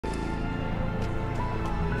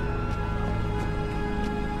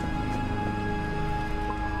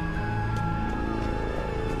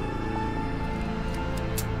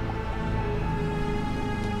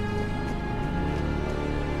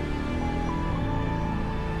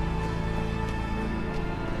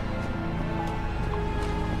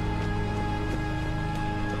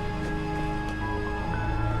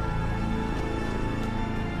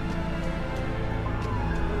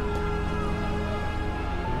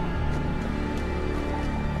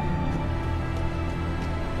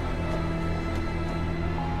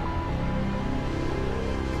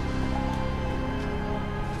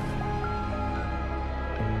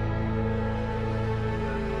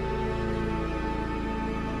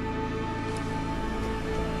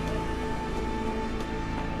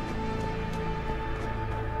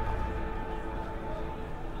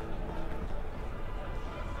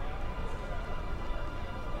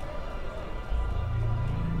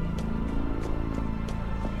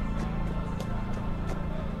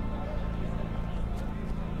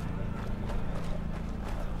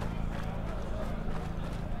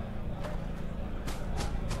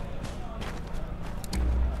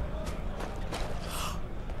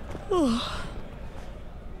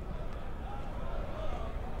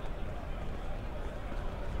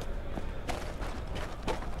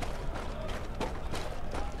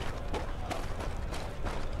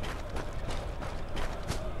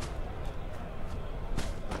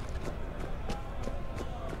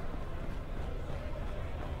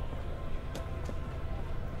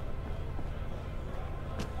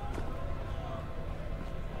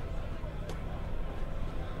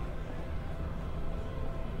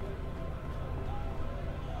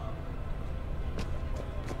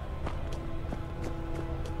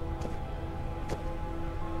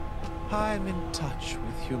I'm in touch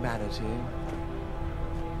with humanity.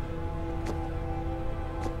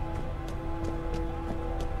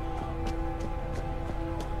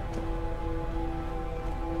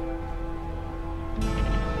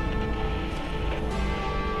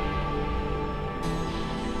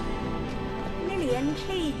 Lillian,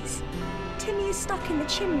 please. Timmy is stuck in the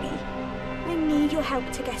chimney. I need your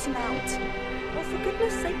help to get him out. Oh, for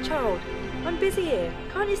goodness sake, child. I'm busy here.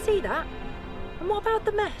 Can't you see that? And what about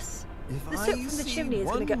the mess? The soot from the chimney is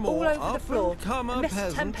going to get all over the floor, and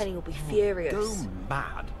Mrs. Tenpenny will be furious. Go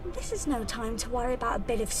mad. This is no time to worry about a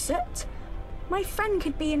bit of soot. My friend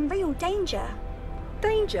could be in real danger.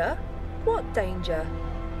 Danger? What danger?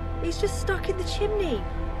 He's just stuck in the chimney.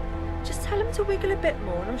 Just tell him to wiggle a bit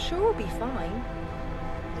more and I'm sure he'll be fine.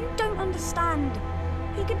 You don't understand.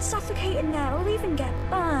 He could suffocate in there or even get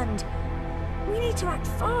burned. We need to act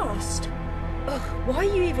fast. Ugh, why are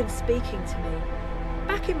you even speaking to me?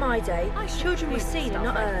 Back in my day, children were seen and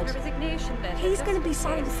not heard. He's going to be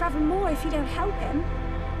silent forevermore if you don't help him.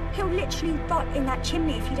 He'll literally rot in that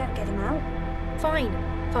chimney if you don't get him out. Fine,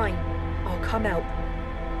 fine. I'll come out.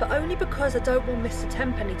 But only because I don't want Mr.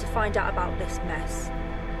 Tenpenny to find out about this mess.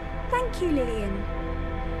 Thank you, Lillian.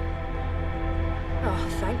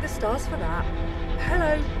 Oh, thank the stars for that.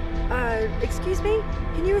 Hello. Excuse me?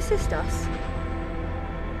 Can you assist us?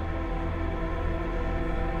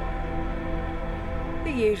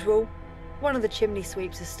 The usual. One of the chimney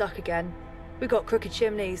sweeps is stuck again. We got crooked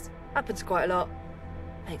chimneys. Happens quite a lot.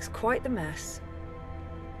 Makes quite the mess.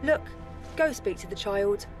 Look, go speak to the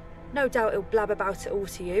child. No doubt he'll blab about it all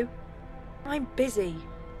to you. I'm busy.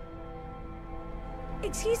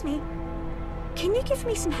 Excuse me. Can you give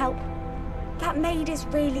me some help? That maid is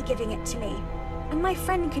really giving it to me. And my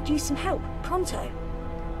friend could use some help, pronto.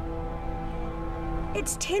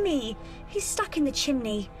 It's Timmy. He's stuck in the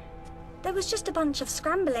chimney. There was just a bunch of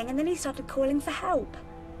scrambling and then he started calling for help.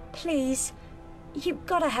 Please, you've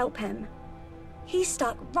got to help him. He's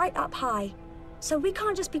stuck right up high, so we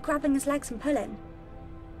can't just be grabbing his legs and pulling.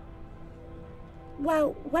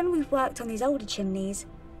 Well, when we've worked on these older chimneys,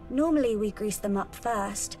 normally we grease them up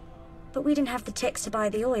first, but we didn't have the ticks to buy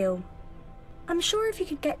the oil. I'm sure if you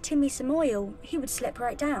could get Timmy some oil, he would slip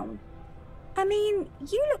right down. I mean,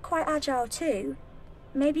 you look quite agile too.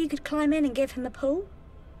 Maybe you could climb in and give him a pull?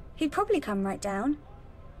 He'd probably come right down.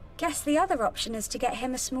 Guess the other option is to get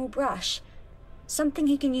him a small brush. Something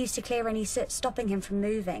he can use to clear any soot stopping him from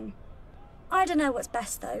moving. I don't know what's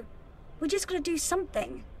best though. We just gotta do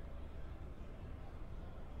something.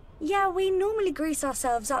 Yeah, we normally grease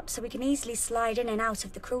ourselves up so we can easily slide in and out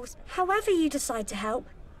of the crawls. However you decide to help.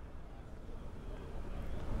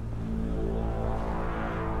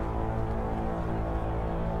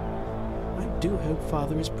 I do hope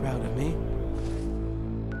Father is proud of me.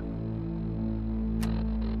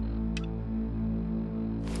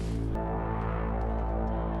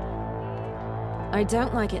 I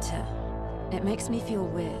don't like it here. It makes me feel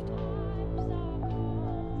weird.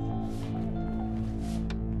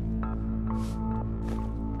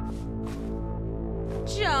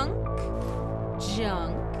 Junk.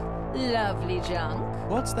 Junk. Lovely junk.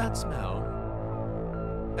 What's that smell?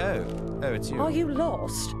 Oh, it's you. Are you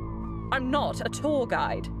lost? I'm not a tour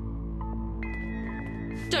guide.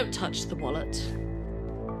 Don't touch the wallet.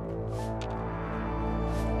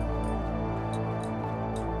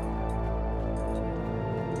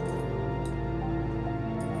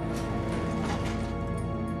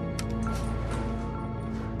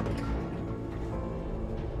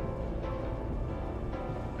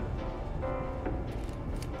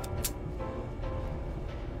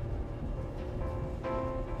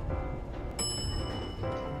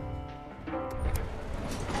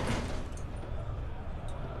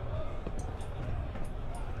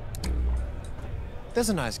 There's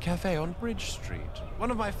a nice cafe on Bridge Street. One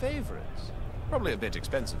of my favorites. Probably a bit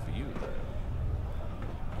expensive for you, though.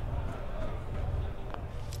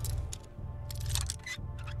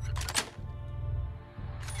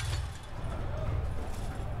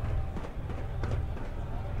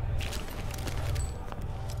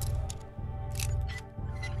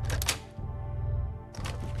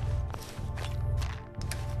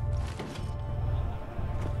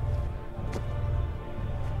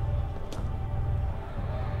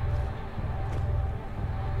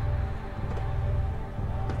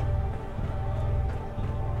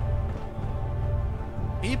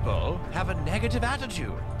 people have a negative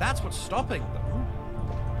attitude. That's what's stopping them.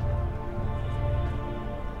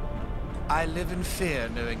 I live in fear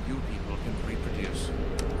knowing you people can reproduce.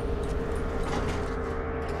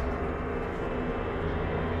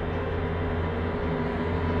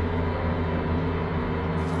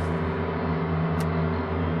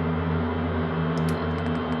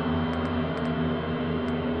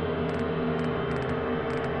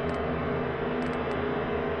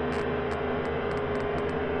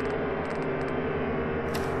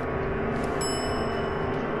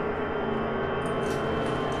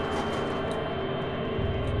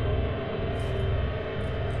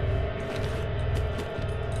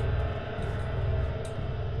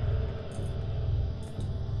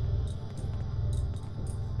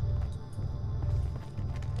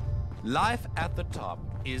 Life at the top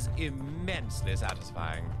is immensely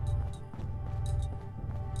satisfying.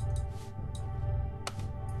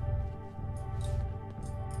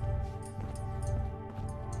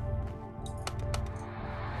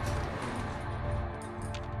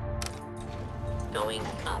 Going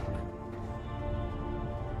up.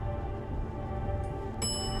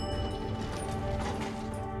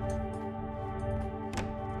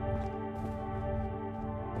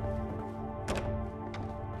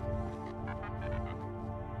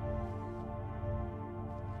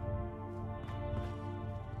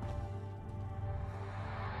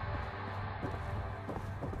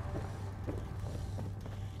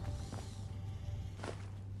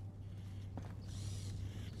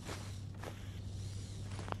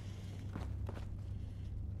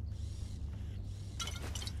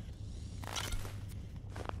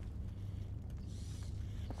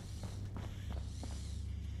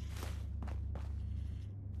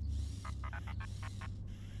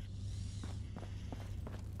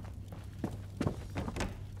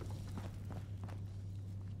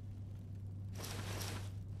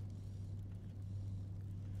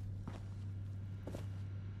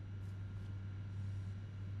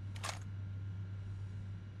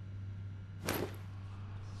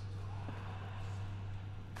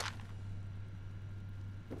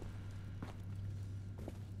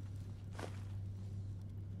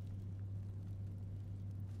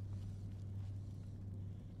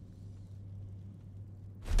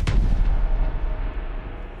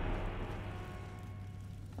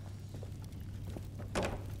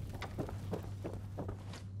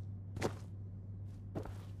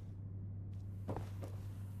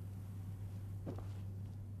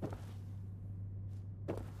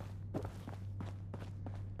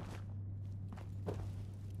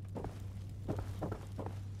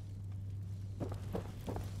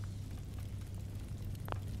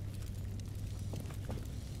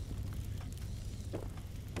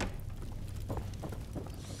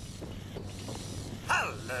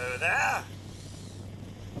 Hello there.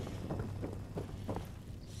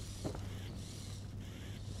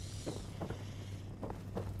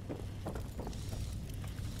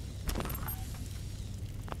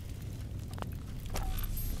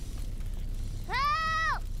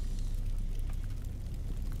 Help!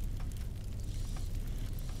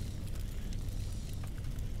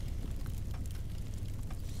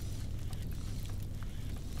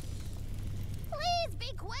 Please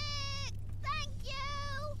be quick! Thank you!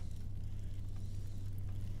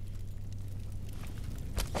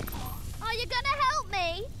 Are you gonna help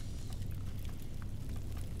me?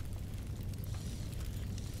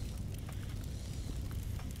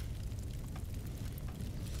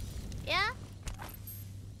 Yeah?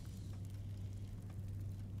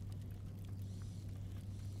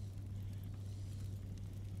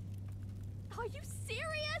 Are you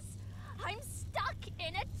serious? I'm stuck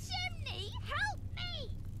in a chimney! Help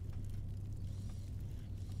me!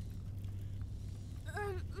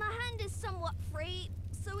 My hand is somewhat free,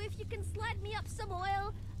 so if you can slide me up some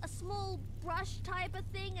oil, a small brush type of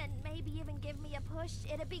thing, and maybe even give me a push,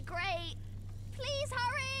 it'd be great. Please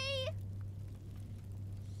hurry!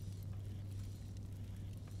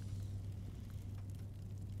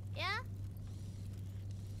 Yeah?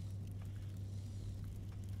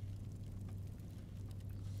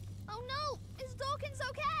 Oh no! Is Dawkins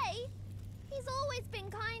okay? He's always been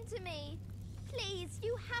kind to me. Please,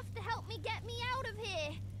 you have to help me get me out of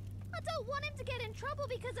here. I don't want him to get in trouble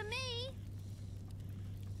because of me.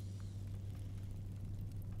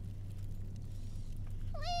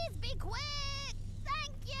 Please be quick!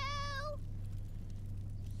 Thank you!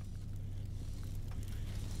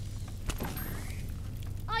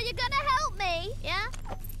 Are you gonna help me? Yeah?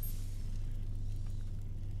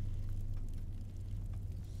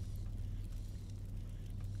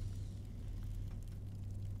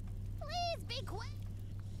 Please be quick!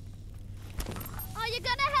 Are you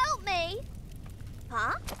gonna help me?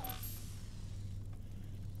 Huh?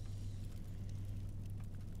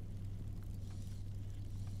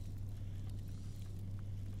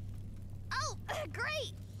 Oh,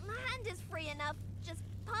 great! My hand is free enough. Just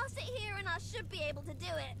pass it here and I should be able to do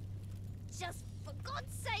it. Just for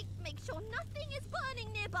God's sake, make sure nothing is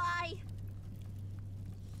burning nearby.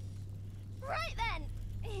 Right then,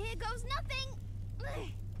 here goes nothing.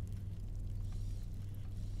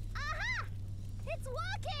 Aha! It's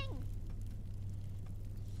working!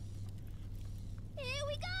 Here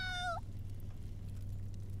we go!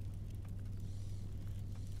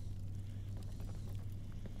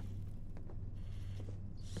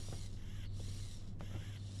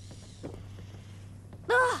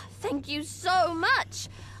 Thank you so much.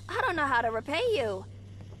 I don't know how to repay you.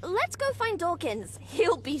 Let's go find Dawkins.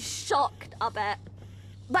 He'll be shocked, I bet.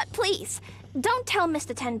 But please, don't tell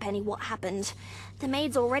Mr. Tenpenny what happened. The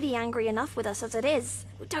maid's already angry enough with us as it is.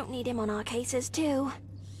 We don't need him on our cases, too.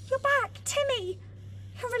 You're back, Timmy!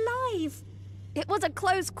 You're alive! It was a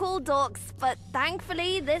close call, Dorks, but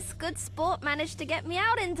thankfully this good sport managed to get me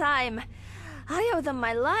out in time. I owe them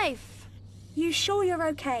my life. You sure you're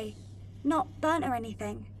okay? Not burnt or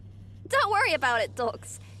anything? Don't worry about it,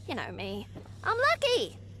 Dorks. You know me. I'm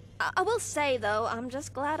lucky. I will say, though, I'm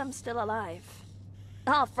just glad I'm still alive.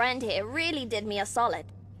 Our friend here really did me a solid.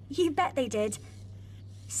 You bet they did.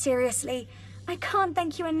 Seriously, I can't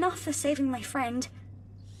thank you enough for saving my friend.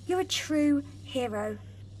 You're a true hero.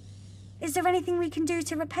 Is there anything we can do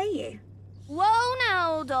to repay you? Whoa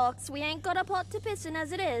now, Docs. We ain't got a pot to piss in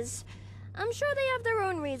as it is. I'm sure they have their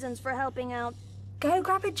own reasons for helping out. Go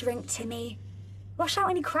grab a drink, Timmy. Wash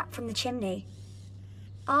out any crap from the chimney.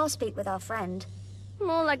 I'll speak with our friend.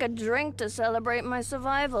 More like a drink to celebrate my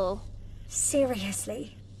survival.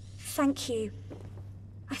 Seriously, thank you.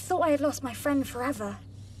 I thought I had lost my friend forever.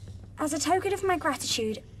 As a token of my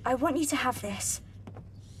gratitude, I want you to have this.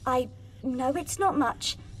 I know it's not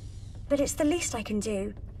much, but it's the least I can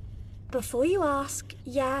do. Before you ask,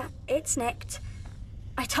 yeah, it's nicked.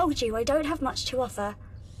 I told you I don't have much to offer,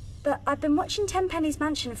 but I've been watching Tenpenny's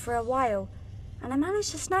mansion for a while, and I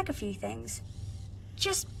managed to snag a few things.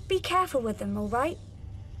 Just be careful with them, all right?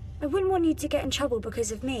 I wouldn't want you to get in trouble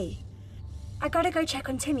because of me. I gotta go check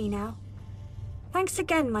on Timmy now. Thanks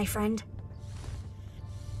again, my friend.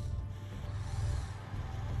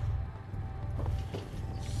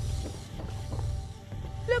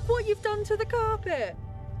 Look what you've done to the carpet.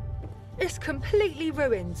 It's completely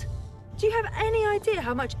ruined. Do you have any idea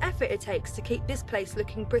how much effort it takes to keep this place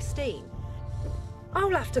looking pristine?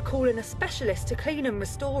 I'll have to call in a specialist to clean and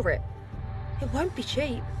restore it. It won't be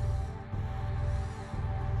cheap.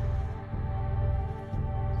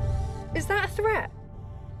 Is that a threat?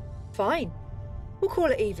 Fine. We'll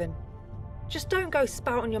call it even. Just don't go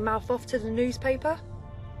spouting your mouth off to the newspaper.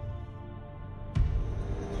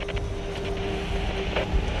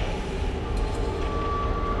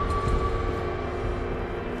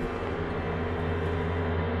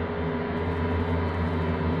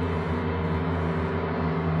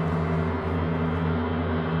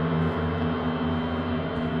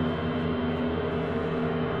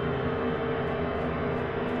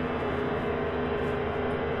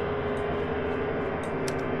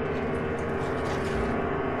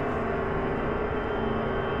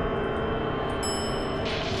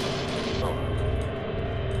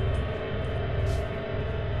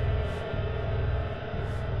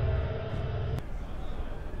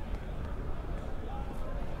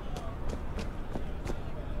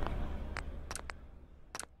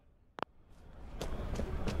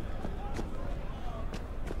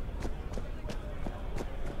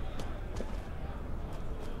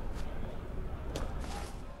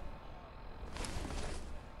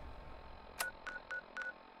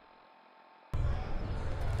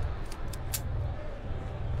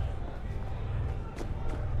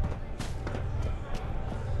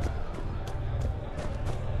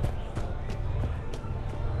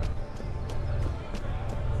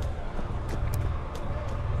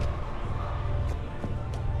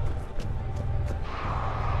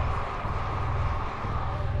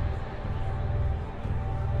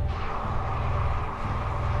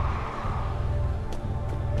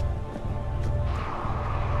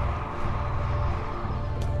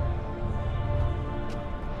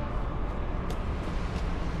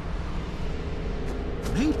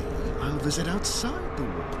 Maybe I'll visit outside the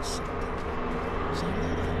walls someday. So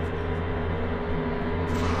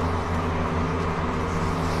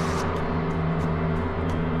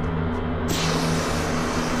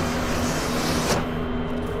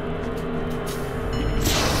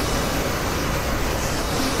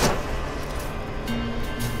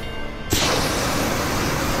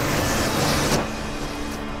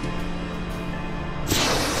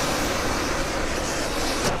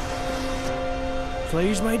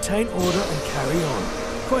Please maintain order and carry on.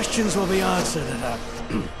 Questions will be answered at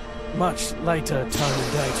a much later time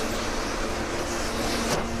and date.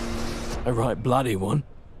 A right bloody one.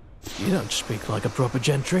 You don't speak like a proper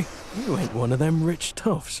gentry. You ain't one of them rich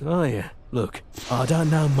toffs, are you? Look, I don't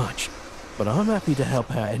know much, but I'm happy to help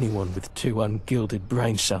out anyone with 2 ungilded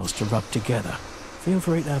brain cells to rub together. Feel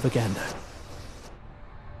free to have a gander.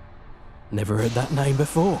 Never heard that name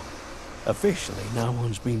before. Officially, no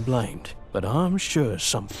one's been blamed, but I'm sure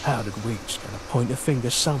some powdered wig's gonna point a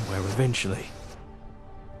finger somewhere eventually.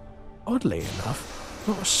 Oddly enough,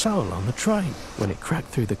 not a soul on the train. When it cracked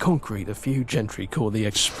through the concrete, a few gentry caught the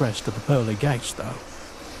express to the pearly gates, though.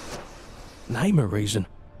 Name a reason.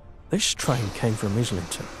 This train came from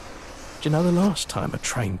Islington. Do you know the last time a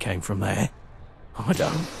train came from there? I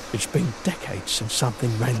don't. It's been decades since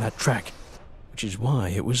something ran that track, which is why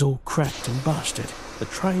it was all cracked and busted. The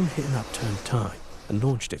train hit an upturned tide and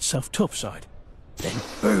launched itself topside. Then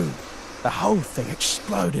boom! The whole thing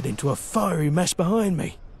exploded into a fiery mess behind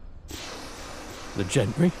me. The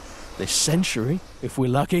gentry, this century, if we're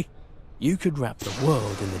lucky, you could wrap the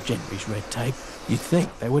world in the gentry's red tape. You'd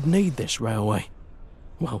think they would need this railway.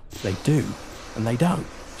 Well, they do, and they don't.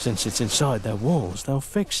 Since it's inside their walls, they'll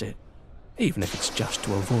fix it. Even if it's just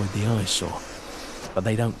to avoid the eyesore. But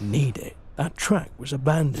they don't need it. That track was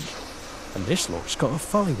abandoned. And this lot's got a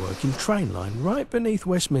fully working train line right beneath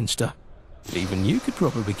Westminster. Even you could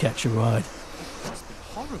probably catch a ride. It must be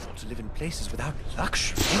horrible to live in places without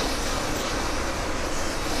luxury.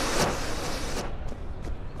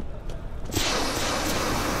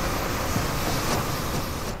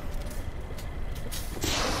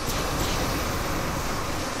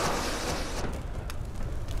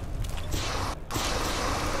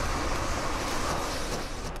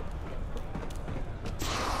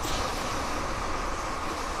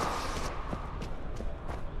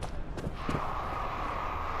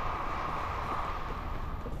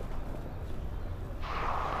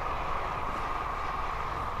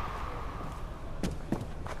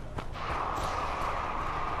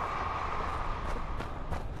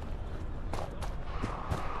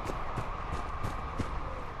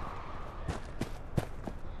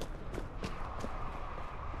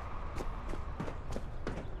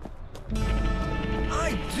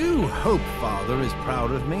 I do hope Father is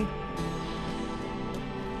proud of me.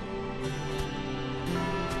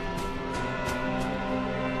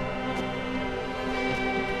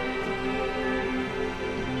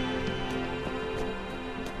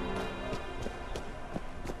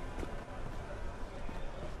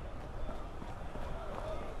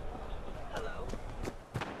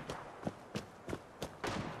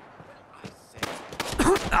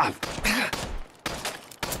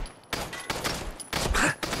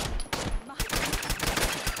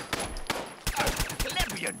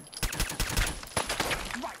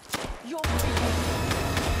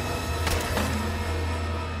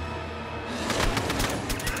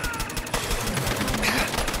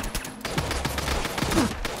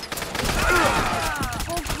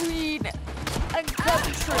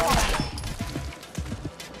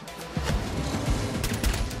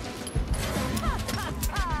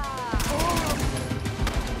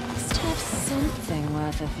 Something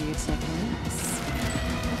worth a few tickets.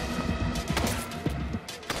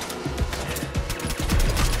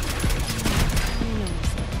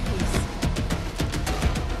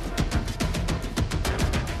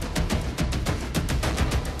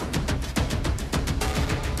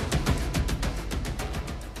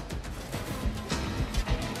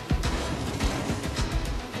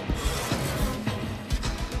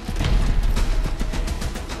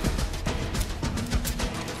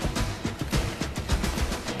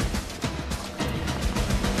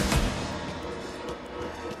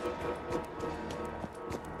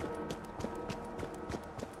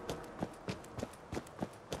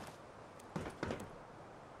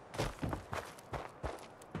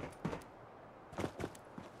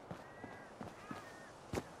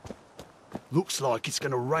 Looks like it's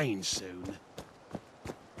gonna rain soon.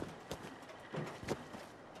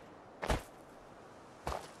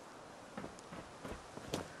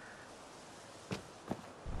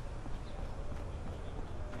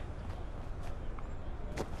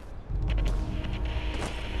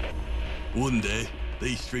 One day,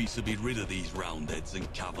 these streets will be rid of these roundheads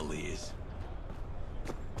and cavaliers.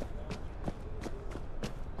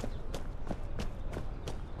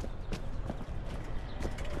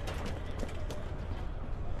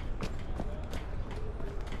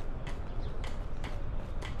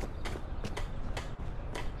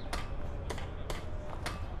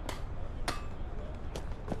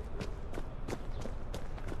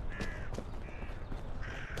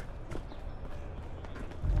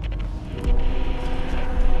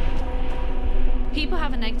 People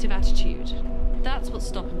have a negative attitude. That's what's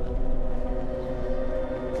stopping them.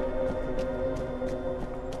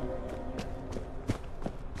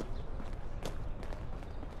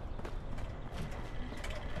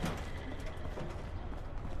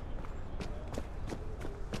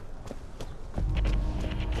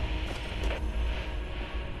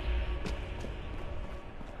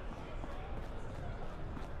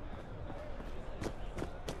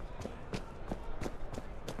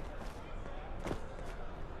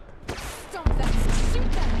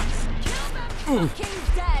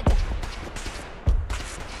 Fucking dead!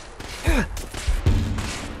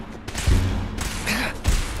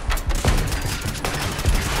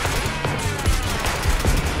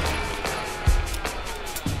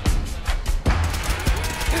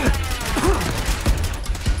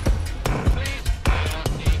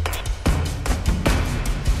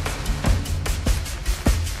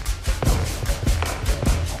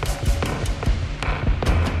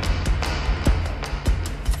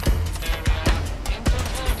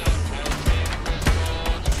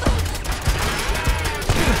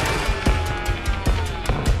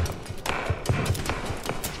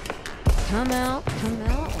 Come out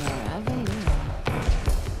wherever you are.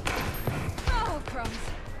 Oh, crumbs.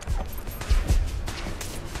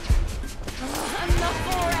 Enough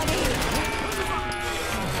already!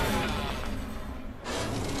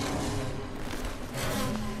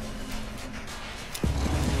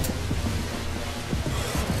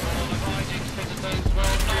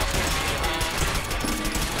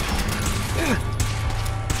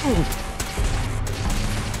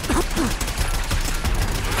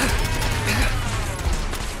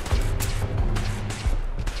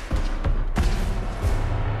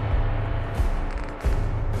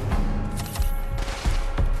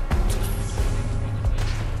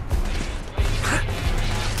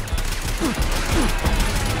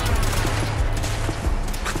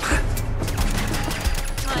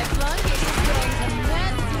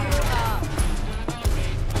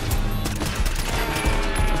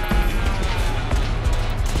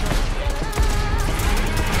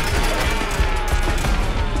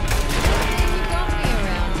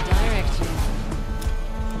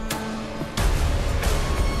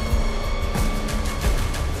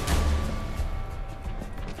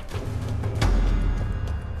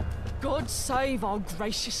 God save our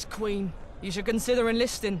gracious queen. You should consider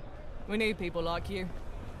enlisting. We need people like you.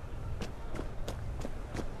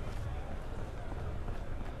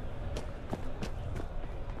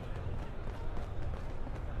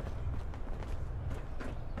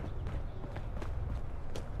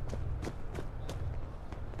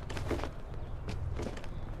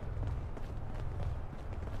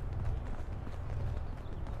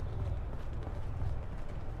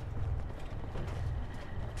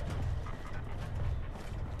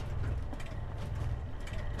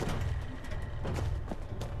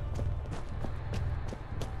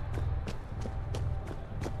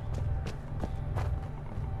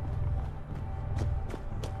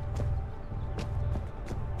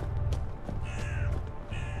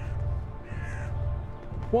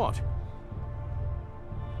 What?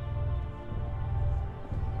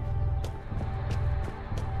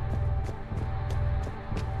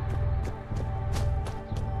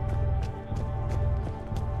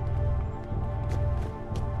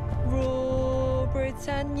 Rule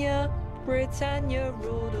Britannia, Britannia,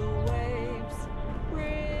 rule the waves.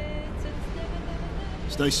 Britain's never.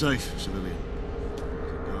 Stay safe, civilian. These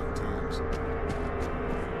are dark times.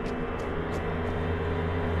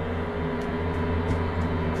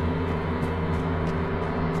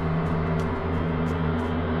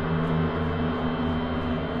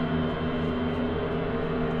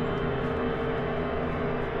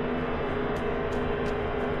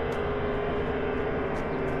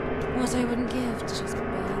 What I wouldn't give to just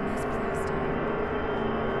burn this place down.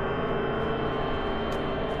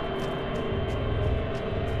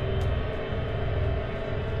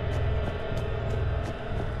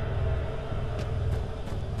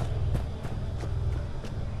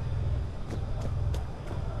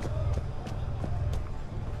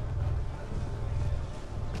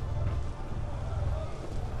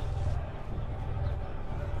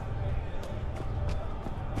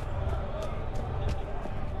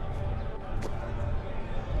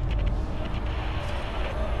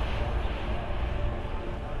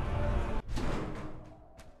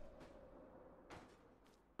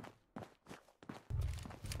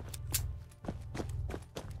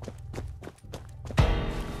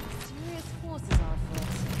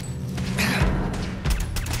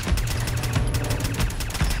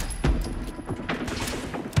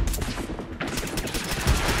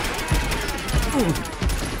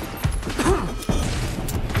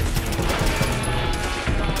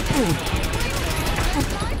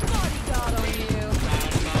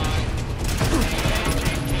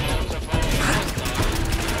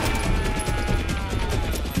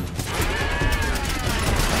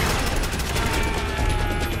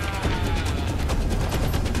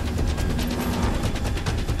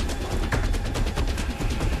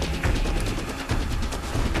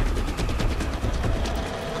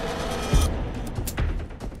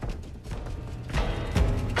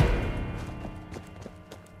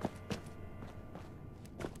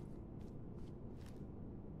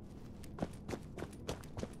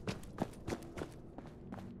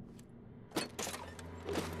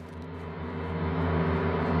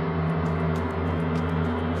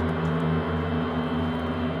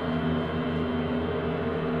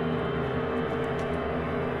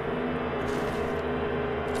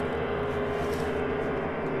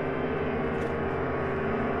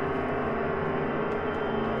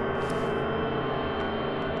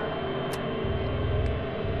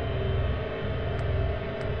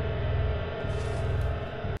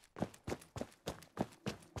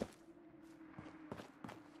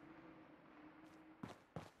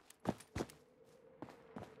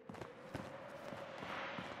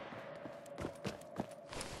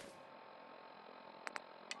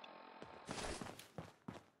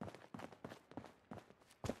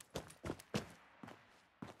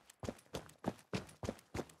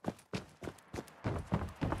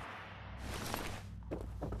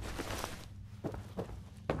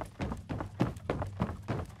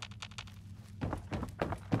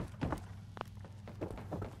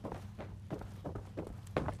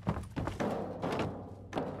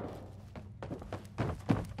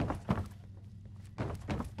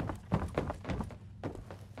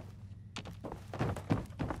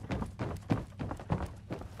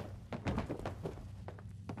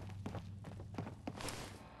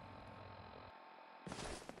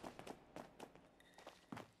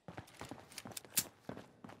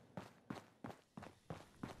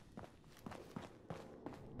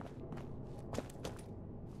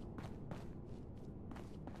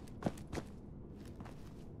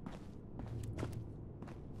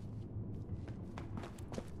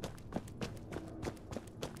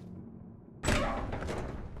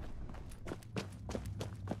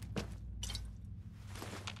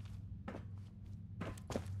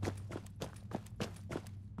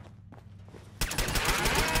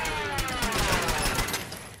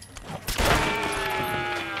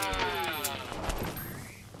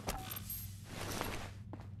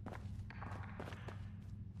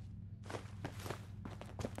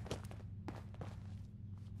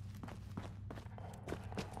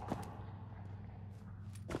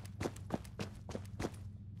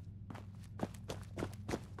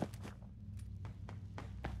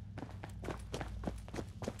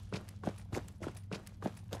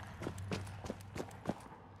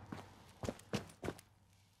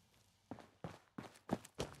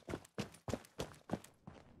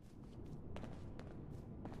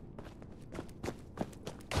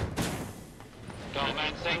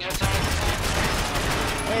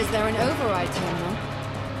 Is there an override terminal?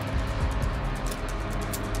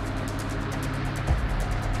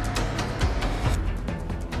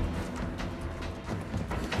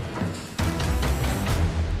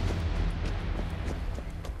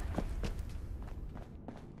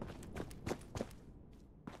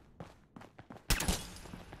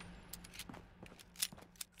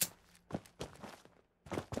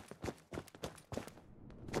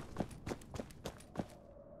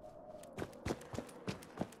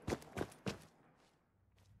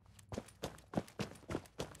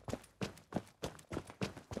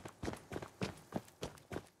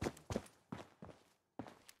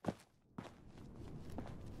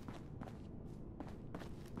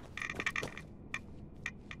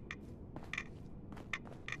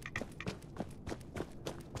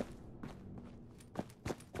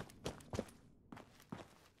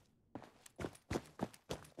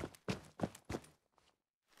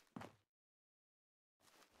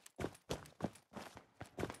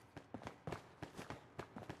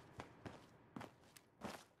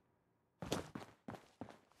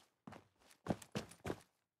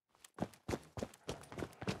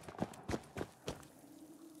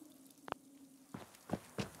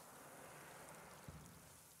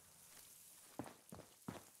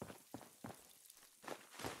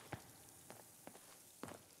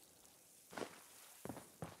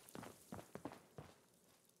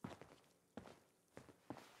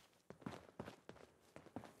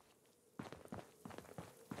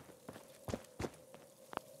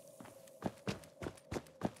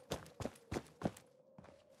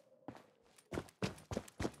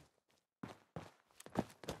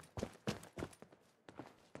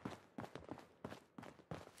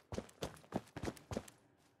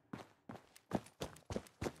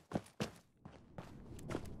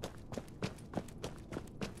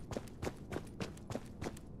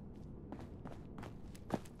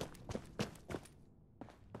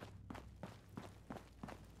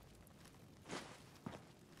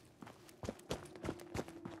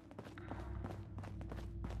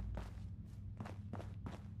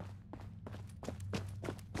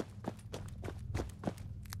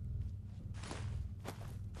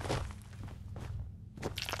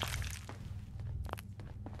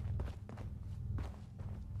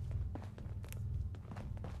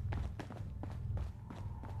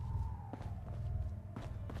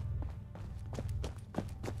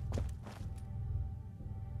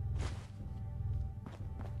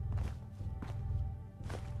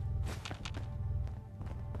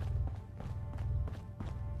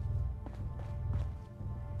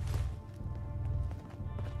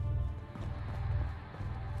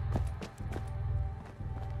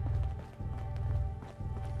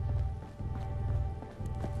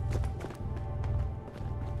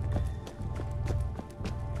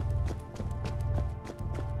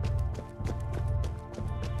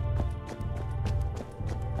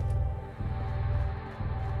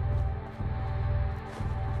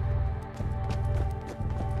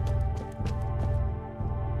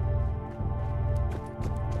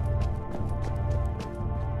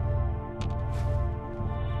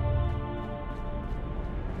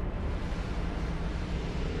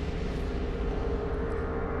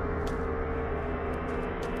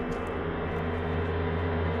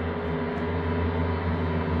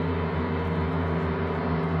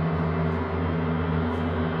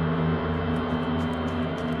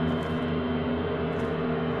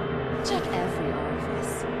 Check every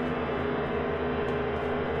orifice.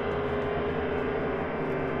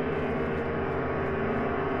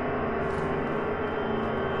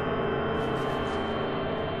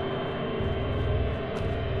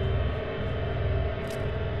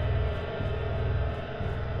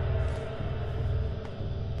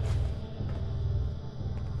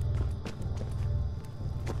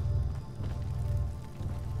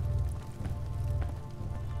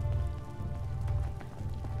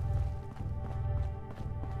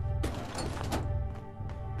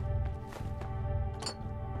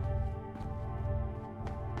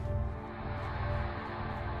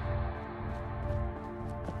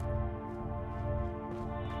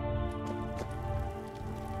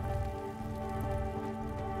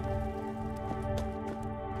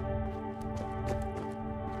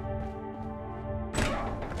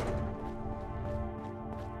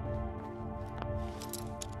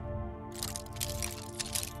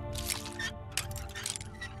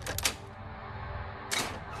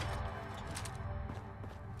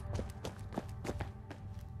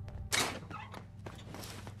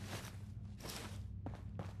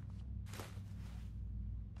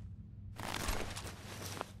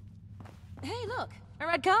 Hey, look! A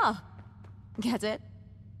red car! Get it?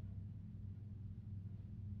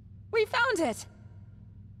 We found it!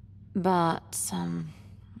 But, I'm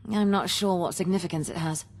not sure what significance it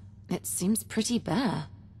has. It seems pretty bare.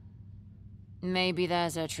 Maybe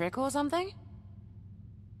there's a trick or something?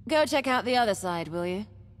 Go check out the other side, will you?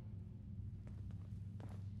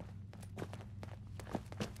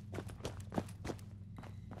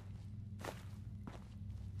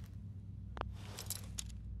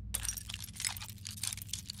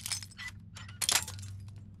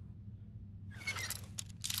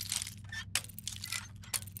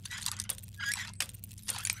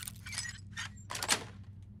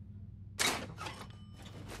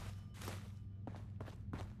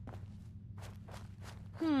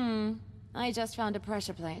 I just found a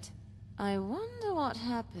pressure plate. I wonder what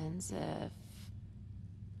happens if...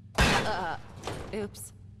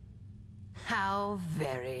 oops. How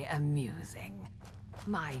very amusing.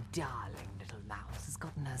 My darling little mouse has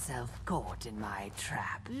gotten herself caught in my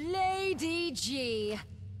trap. Lady G!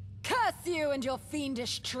 Curse you and your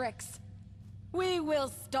fiendish tricks! We will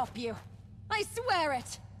stop you. I swear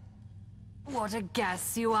it! What a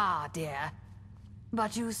guess you are, dear.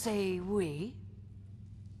 But you say we?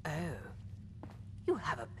 Oh. You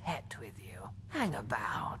have a pet with you. Hang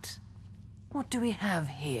about. What do we have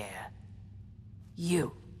here?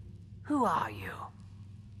 You. Who are you?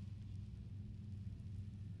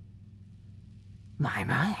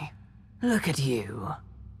 My. Look at you.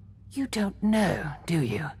 You don't know, do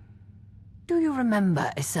you? Do you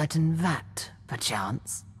remember a certain vat,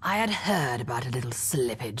 perchance? I had heard about a little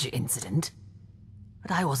slippage incident,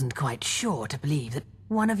 but I wasn't quite sure to believe that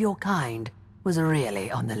one of your kind was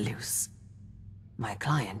really on the loose. My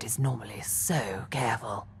client is normally so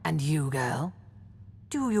careful. And you, girl?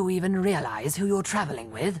 Do you even realize who you're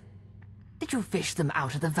traveling with? Did you fish them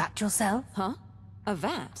out of the vat yourself? Huh? A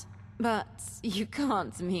vat? But you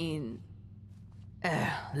can't mean...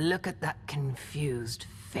 Oh, look at that confused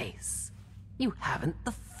face. You haven't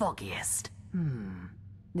the foggiest.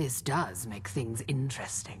 This does make things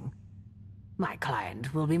interesting. My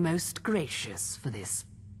client will be most gracious for this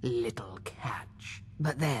little catch.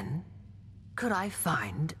 But then, could I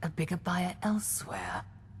find a bigger buyer elsewhere?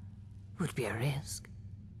 Would be a risk.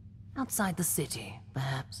 Outside the city,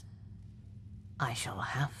 perhaps. I shall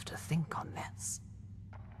have to think on this.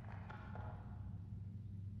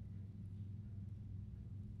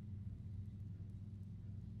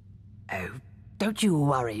 Oh, don't you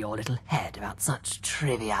worry your little head about such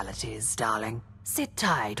trivialities, darling. Sit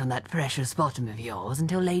tight on that precious bottom of yours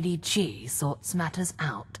until Lady G sorts matters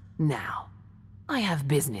out. Now, I have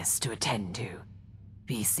business to attend to.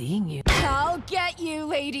 Be seeing you. I'll get you,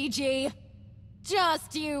 Lady G.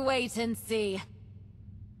 Just you wait and see.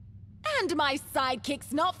 And my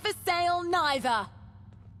sidekick's not for sale, neither.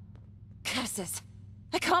 Curses.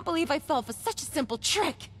 I can't believe I fell for such a simple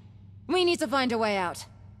trick. We need to find a way out.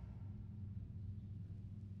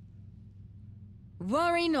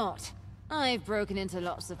 Worry not. I've broken into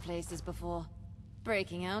lots of places before.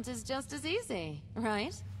 Breaking out is just as easy,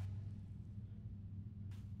 right?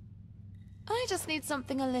 I just need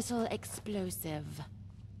something a little explosive.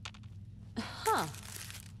 Huh.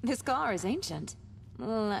 This car is ancient.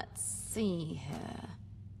 Let's see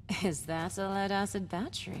here. Is that a lead-acid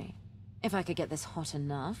battery? If I could get this hot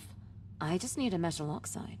enough, I just need a metal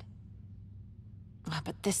oxide. Ah,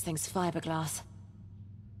 but this thing's fiberglass.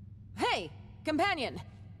 Hey, companion!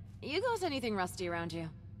 You got anything rusty around you?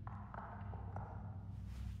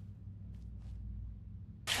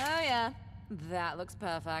 Oh yeah, that looks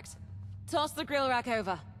perfect. Toss the grill rack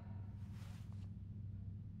over.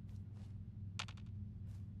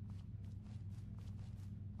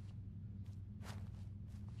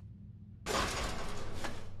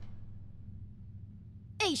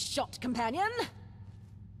 A shot, companion!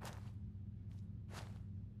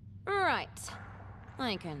 Right.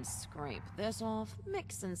 I can scrape this off,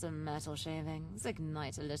 mix in some metal shavings,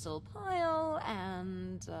 ignite a little pile,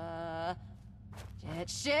 and,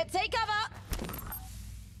 Shit, take cover!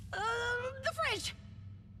 The fridge!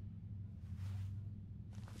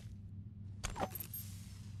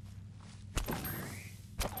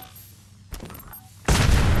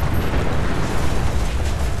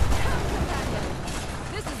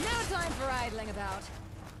 This is no time for idling about.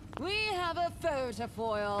 We have a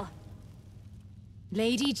photofoil.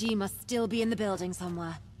 Lady G must still be in the building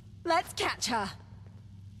somewhere. Let's catch her!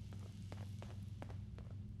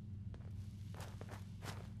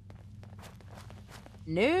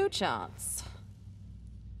 No chance.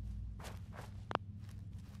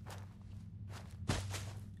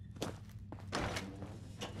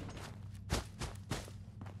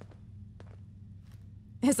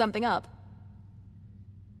 Is something up?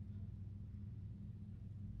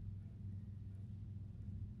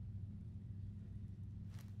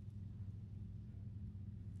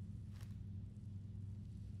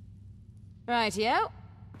 Rightio.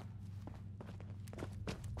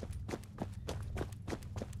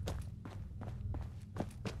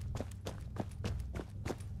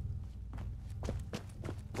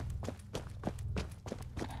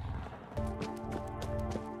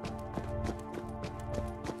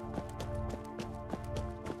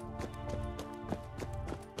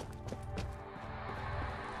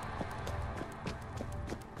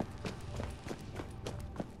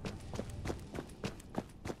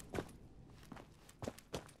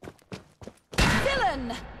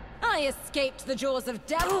 Villain! I escaped the jaws of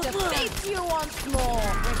death to face you once more!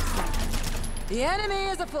 The enemy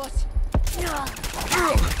is afoot!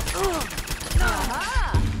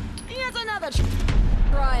 Aha! Yet another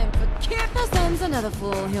triumph for Kip sends another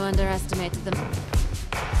fool who underestimated them.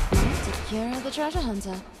 Secure the treasure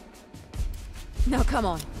hunter. Now come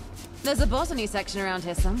on. There's a botany section around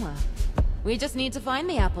here somewhere. We just need to find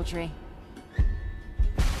the apple tree.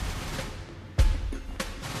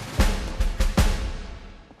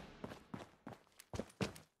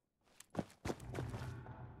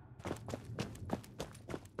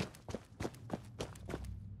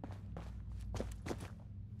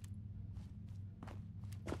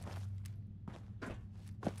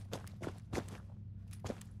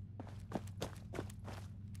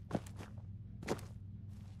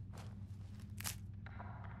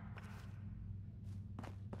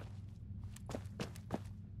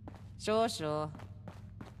 Sure.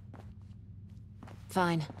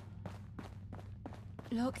 Fine.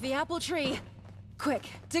 Look, the apple tree! Quick,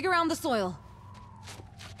 dig around the soil.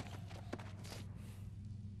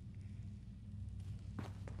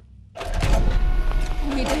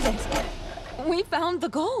 We did it! We found the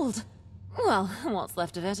gold! Well, what's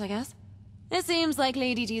left of it, I guess. It seems like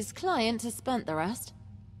Lady D's client has spent the rest.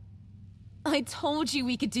 I told you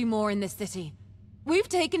we could do more in this city. We've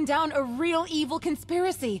taken down a real evil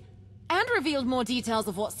conspiracy, and revealed more details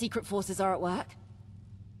of what secret forces are at work.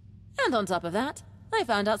 And on top of that, I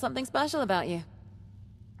found out something special about you.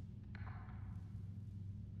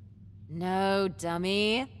 No,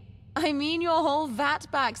 dummy. I mean your whole VAT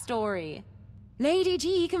backstory. Lady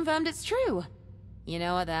G confirmed it's true. You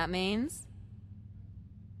know what that means?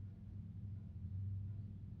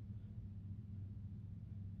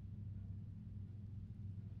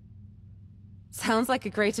 Sounds like a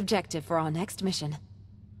great objective for our next mission.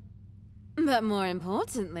 But more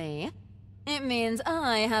importantly, it means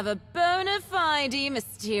I have a bona fide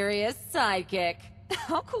mysterious sidekick.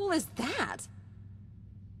 How cool is that?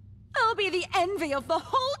 I'll be the envy of the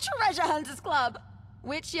whole Treasure Hunters Club!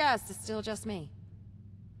 Which, yes, is still just me.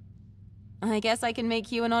 I guess I can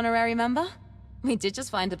make you an honorary member? We did just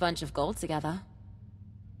find a bunch of gold together.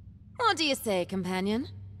 What do you say, companion?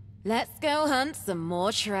 Let's go hunt some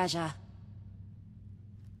more treasure.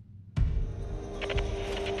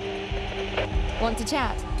 Want to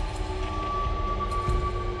chat?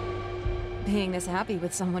 Being this happy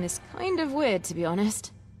with someone is kind of weird, to be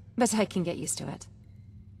honest. But I can get used to it.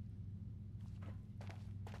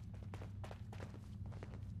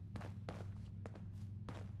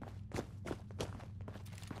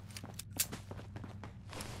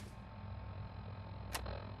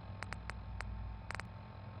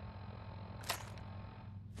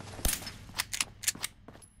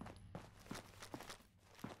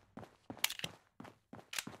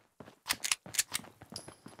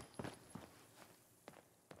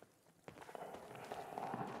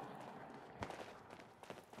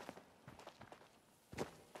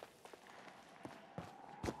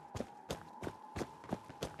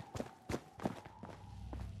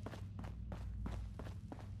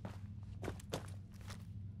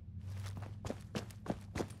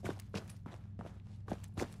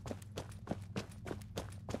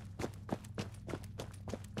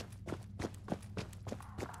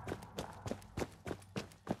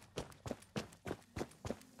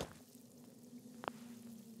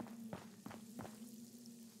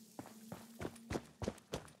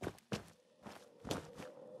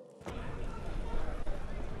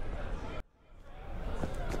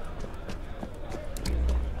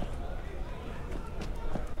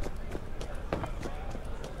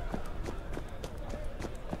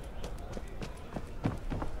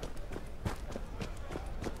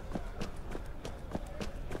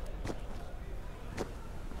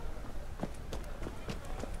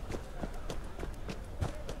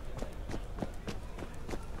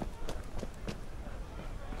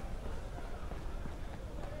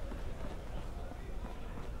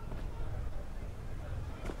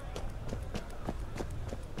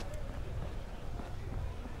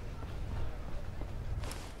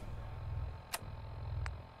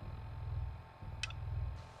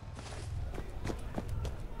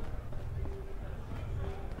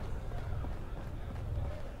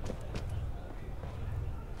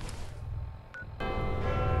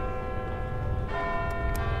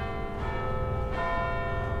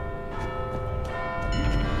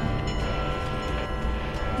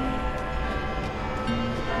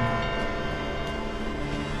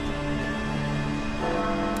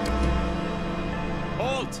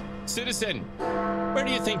 Citizen, where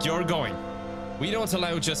do you think you're going? We don't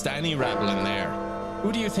allow just any rabble in there.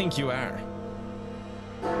 Who do you think you are?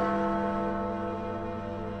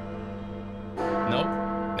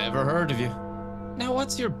 Nope, never heard of you. Now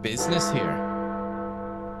what's your business here?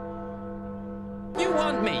 You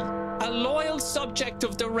want me, a loyal subject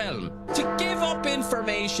of the realm, to give up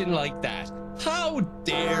information like that? How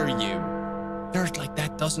dare you? Dirt like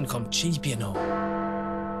that doesn't come cheap, you know.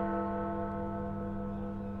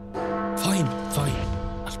 Fine.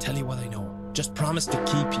 I'll tell you what I know. Just promise to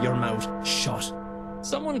keep your mouth shut.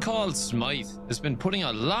 Someone called Smythe has been putting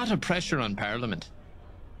a lot of pressure on Parliament.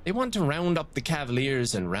 They want to round up the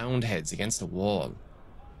Cavaliers and Roundheads against the wall,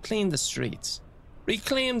 clean the streets,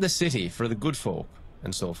 reclaim the city for the good folk,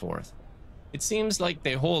 and so forth. It seems like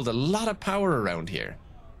they hold a lot of power around here,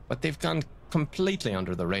 but they've gone completely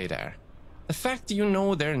under the radar. The fact you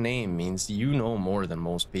know their name means you know more than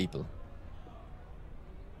most people.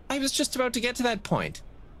 I was just about to get to that point,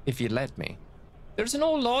 if you'd let me. There's an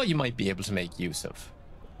old law you might be able to make use of.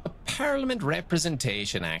 The Parliament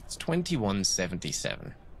Representation Act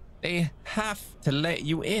 2177. They have to let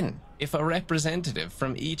you in if a representative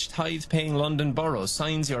from each tithe-paying London borough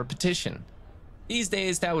signs your petition. These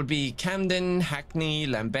days that would be Camden, Hackney,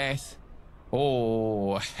 Lambeth,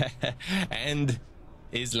 and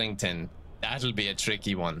Islington. That'll be a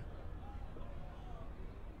tricky one.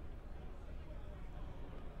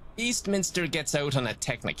 Eastminster gets out on a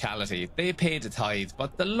technicality. They pay the tithe,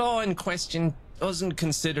 but the law in question doesn't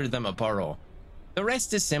consider them a borough. The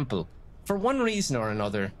rest is simple. For one reason or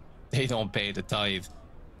another, they don't pay the tithe.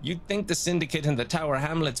 You'd think the syndicate in the Tower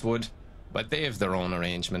Hamlets would, but they have their own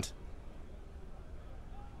arrangement.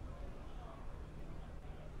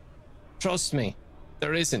 Trust me,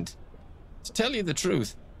 there isn't. To tell you the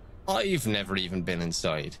truth, I've never even been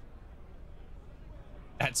inside.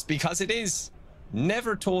 That's because it is.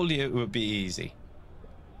 Never told you it would be easy.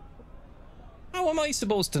 How am I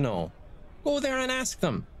supposed to know? Go there and ask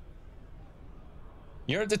them.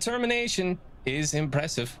 Your determination is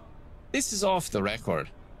impressive. This is off the record,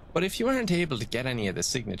 but if you aren't able to get any of the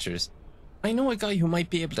signatures, I know a guy who might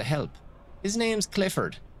be able to help. His name's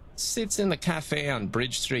Clifford. Sits in the cafe on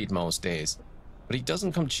Bridge Street most days, but he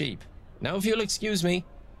doesn't come cheap. Now if you'll excuse me,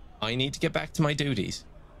 I need to get back to my duties.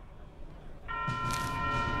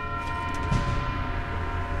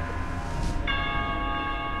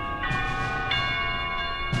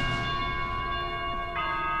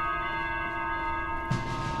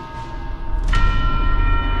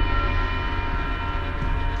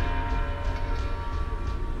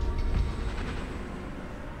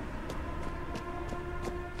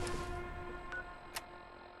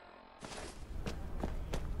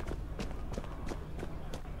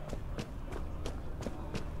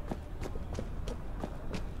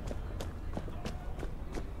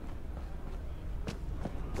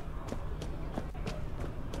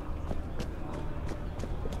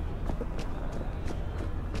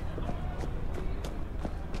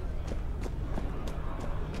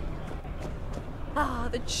 Ah,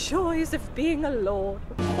 the joys of being a lord.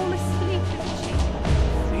 Fall asleep.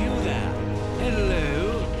 You there?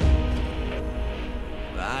 Hello.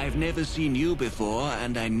 I've never seen you before,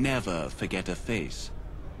 and I never forget a face.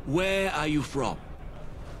 Where are you from?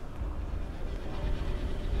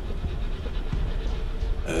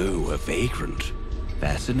 Oh, a vagrant.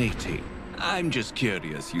 Fascinating. I'm just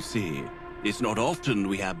curious, you see. It's not often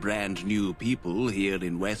we have brand new people here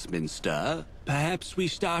in Westminster. Perhaps we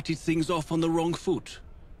started things off on the wrong foot.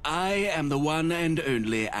 I am the one and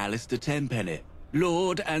only Alistair Tenpenny,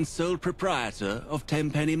 Lord and sole proprietor of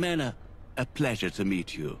Tenpenny Manor. A pleasure to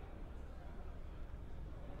meet you.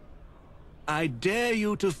 I dare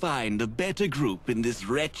you to find a better group in this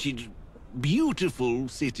wretched, beautiful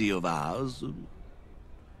city of ours.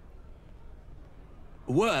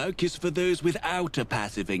 Work is for those without a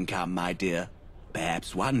passive income, my dear.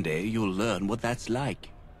 Perhaps one day you'll learn what that's like.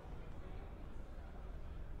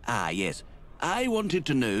 Ah, yes. I wanted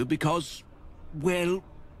to know because, well,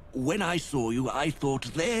 when I saw you, I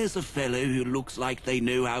thought there's a fellow who looks like they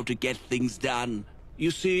know how to get things done.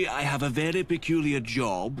 You see, I have a very peculiar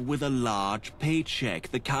job with a large paycheck,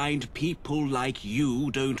 the kind people like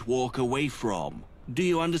you don't walk away from. Do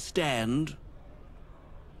you understand?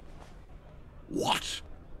 What?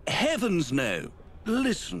 Heavens no!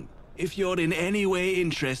 Listen, if you're in any way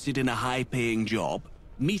interested in a high-paying job,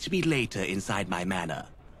 meet me later inside my manor.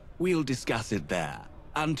 We'll discuss it there.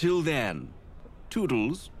 Until then,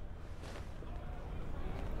 toodles.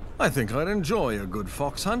 I think I'd enjoy a good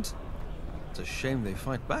fox hunt. It's a shame they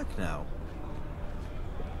fight back now.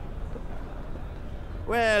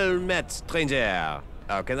 Well met, stranger.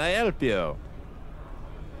 How can I help you?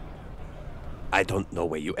 I don't know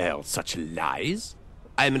where you heard such lies.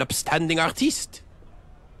 I am an upstanding artiste.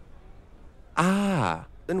 Ah,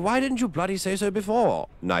 then why didn't you bloody say so before?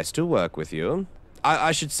 Nice to work with you.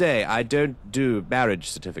 I should say, I don't do marriage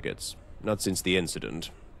certificates. Not since the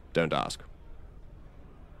incident. Don't ask.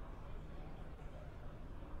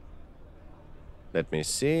 Let me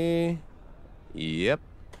see. Yep.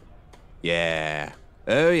 Yeah.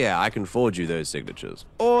 Oh yeah, I can forge you those signatures.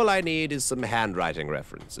 All I need is some handwriting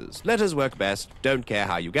references. Letters work best. Don't care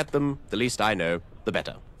how you get them. The least I know, the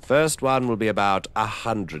better. First one will be about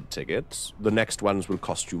 100 tickets. The next ones will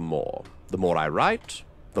cost you more. The more I write,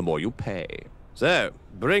 the more you pay. So,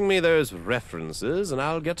 bring me those references and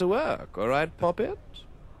I'll get to work. All right, Poppet?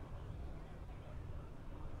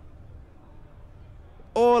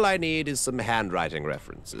 All I need is some handwriting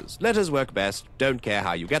references. Letters work best. Don't care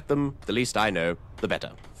how you get them. The least I know, the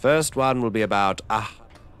better. First one will be about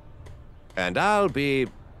and I'll be,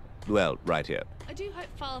 well, right here. I do hope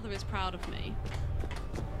Father is proud of me.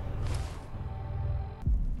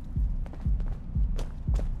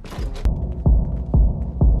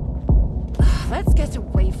 Let's get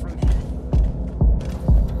away from here.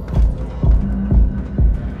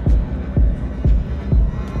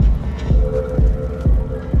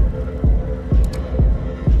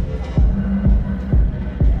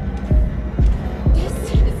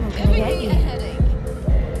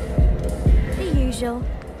 The usual.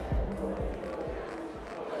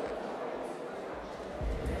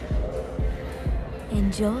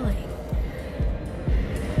 Enjoy.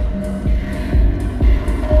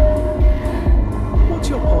 What's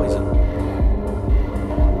your poison?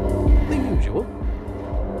 The usual.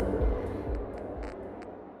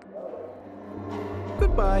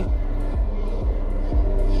 Goodbye.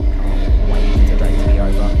 Wait for today to be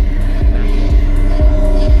over.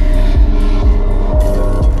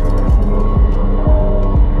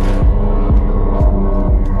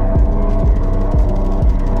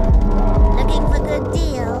 Looking for good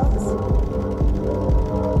deals?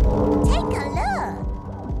 Take a look.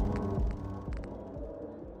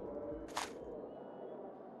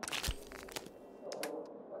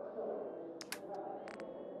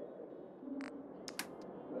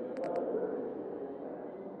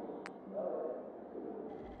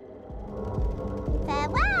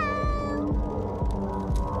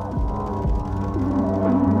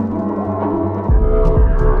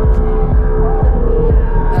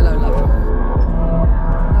 Hello, lover.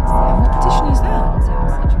 What petition is that?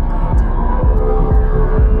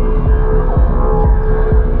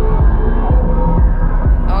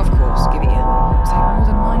 Of course, give it here. It'll take more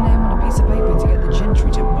than my name on a piece of paper to get the gentry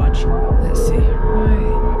to budge. Let's see.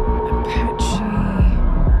 Right. Apache.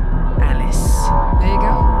 Alice. There you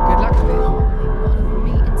go. Good luck with it.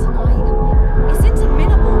 Meeting tonight. It's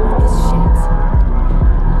interminable with this shit.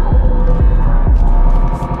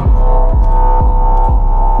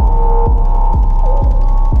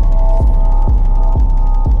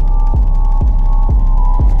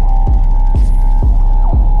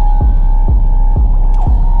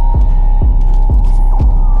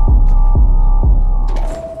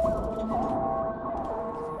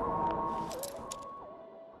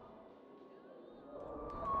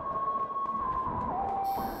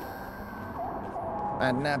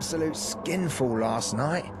 Had an absolute skinful last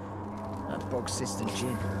night. That bog sister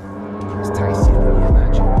gin. It's tastier than you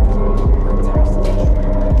imagine. I tasted it.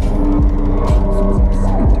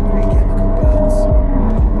 Second-degree chemical burns.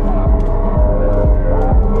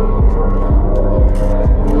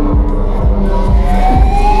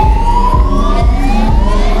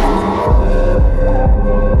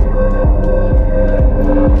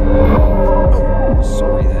 Oh,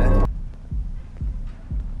 sorry there.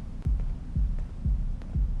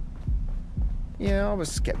 Yeah, I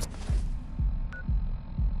was skeptical.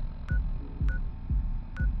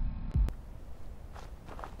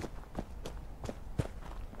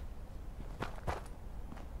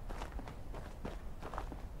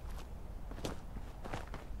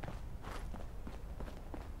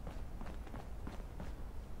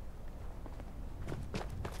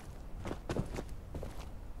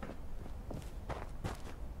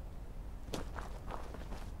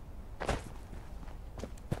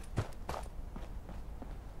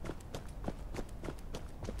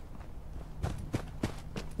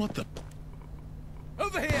 What the?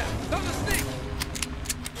 Over here! Don't sneak!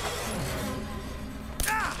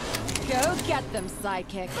 Go get them,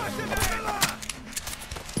 sidekick.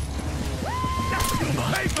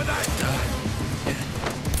 Pay for that!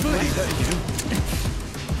 Please.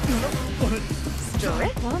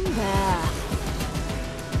 Strip on there.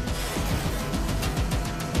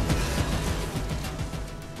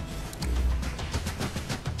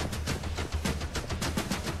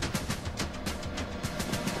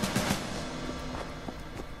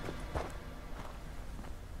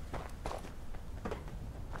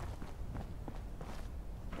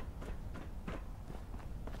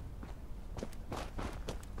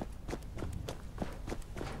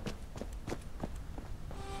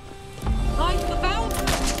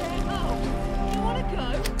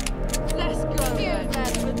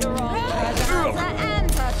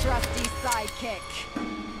 sidekick.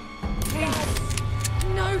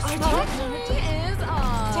 No, stop! Victory is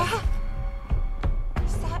ours. Dad!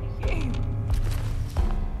 Is that you?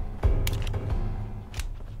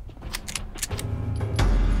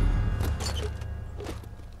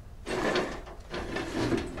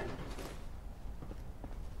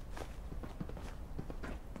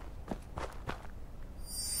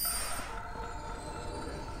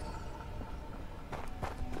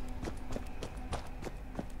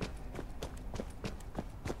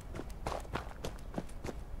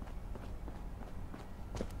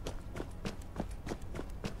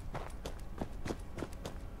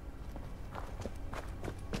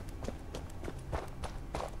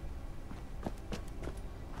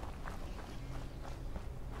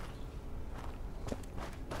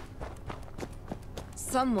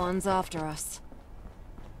 Someone's after us.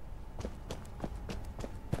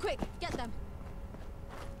 Quick, get them.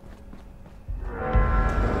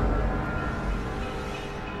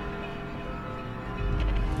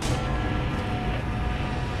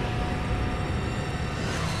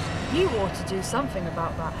 You ought to do something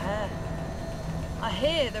about that hair. I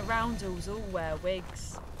hear the Roundels all wear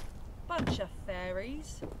wigs. Bunch of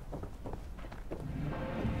fairies.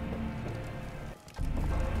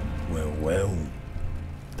 Well,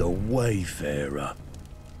 the Wayfarer.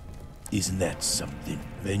 Isn't that something?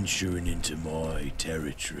 Venturing into my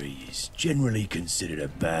territory is generally considered a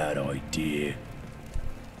bad idea.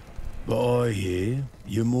 But I hear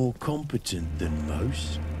you're more competent than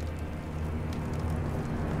most.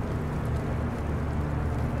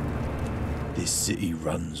 This city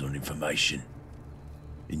runs on information.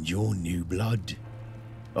 And you're new blood.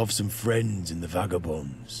 I've some friends in the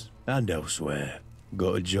Vagabonds and elsewhere.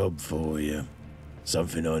 Got a job for you.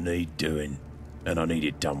 Something I need doing, and I need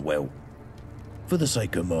it done well. For the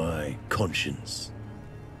sake of my conscience.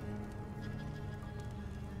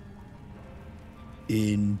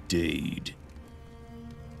 Indeed.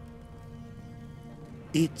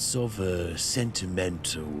 It's of a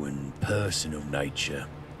sentimental and personal nature.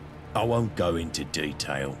 I won't go into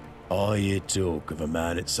detail. I hear talk of a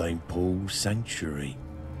man at St. Paul's Sanctuary.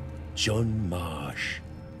 John Marsh.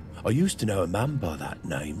 I used to know a man by that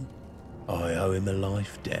name. I owe him a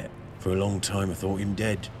life debt. For a long time I thought him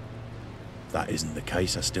dead. If that isn't the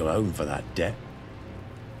case, I still owe him for that debt.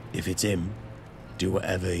 If it's him, do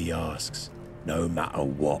whatever he asks, no matter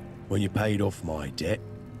what. When you're paid off my debt,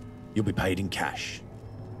 you'll be paid in cash.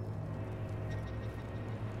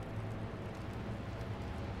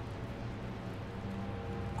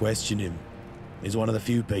 Question him. He's one of the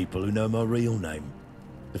few people who know my real name.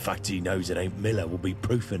 The fact he knows it ain't Miller will be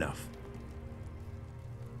proof enough.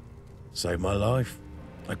 Saved my life.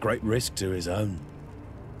 A great risk to his own.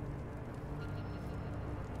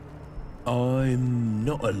 I'm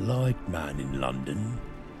not a liked man in London.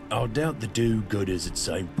 I doubt the do-gooders at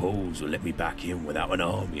St. Paul's will let me back in without an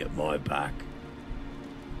army at my back.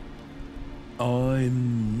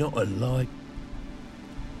 I'm not a liked...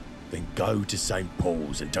 Then go to St.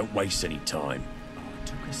 Paul's and don't waste any time. I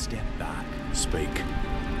took a step back. Speak.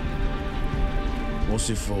 What's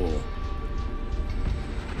it for?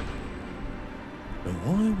 And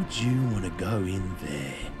why would you want to go in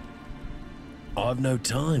there? I've no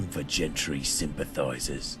time for gentry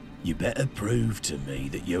sympathizers. You better prove to me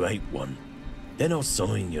that you ain't one. Then I'll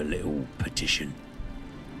sign your little petition.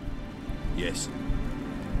 Yes.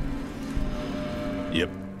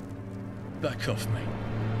 Yep. Back off, mate.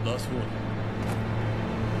 Last one.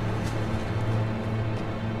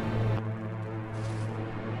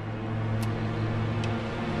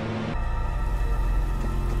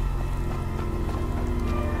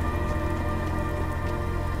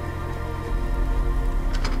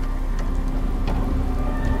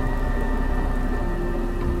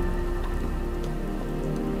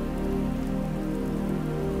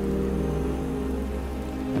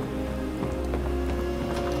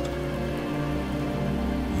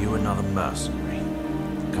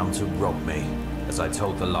 Come to rob me, as I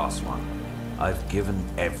told the last one. I've given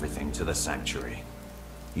everything to the Sanctuary.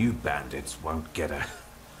 You bandits won't get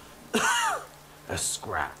a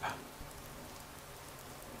scrap.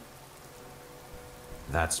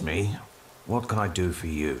 That's me. What can I do for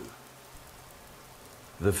you?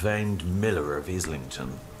 The famed Miller of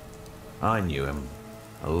Islington. I knew him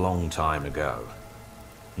a long time ago.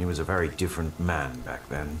 He was a very different man back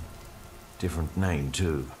then. Different name,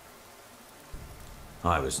 too.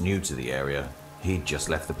 I was new to the area. He'd just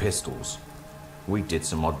left the Pistols. We did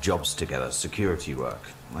some odd jobs together, security work,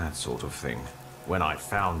 that sort of thing. When I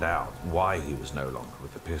found out why he was no longer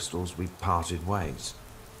with the Pistols, we parted ways.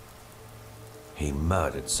 He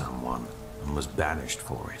murdered someone and was banished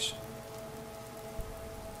for it.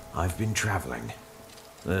 I've been traveling.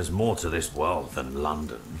 There's more to this world than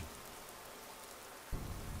London.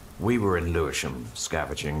 We were in Lewisham,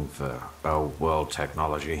 scavenging for old world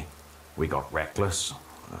technology. We got reckless.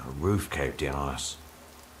 A roof caved in on us.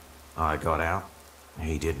 I got out.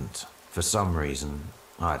 He didn't. For some reason,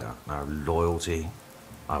 I don't know, loyalty,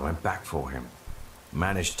 I went back for him.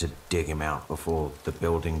 Managed to dig him out before the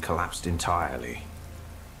building collapsed entirely.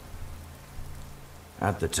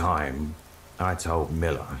 At the time, I told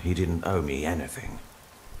Miller he didn't owe me anything.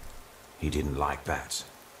 He didn't like that.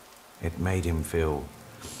 It made him feel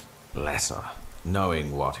lesser.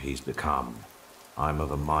 Knowing what he's become, I'm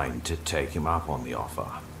of a mind to take him up on the offer.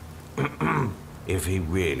 If he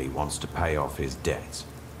really wants to pay off his debt,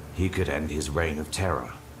 he could end his reign of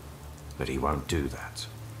terror. But he won't do that.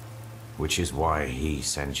 Which is why he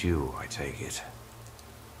sent you, I take it.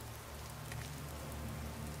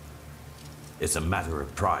 It's a matter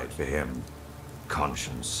of pride for him.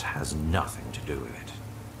 Conscience has nothing to do with it.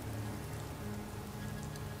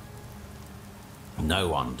 No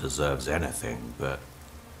one deserves anything, but...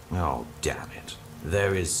 oh, damn it.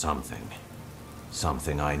 There is something.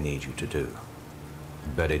 Something I need you to do.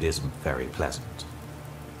 But it isn't very pleasant.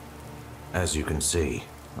 As you can see,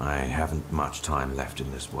 I haven't much time left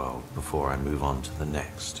in this world before I move on to the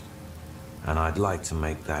next. And I'd like to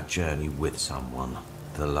make that journey with someone.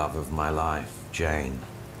 The love of my life, Jane.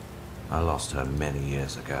 I lost her many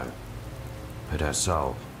years ago. But her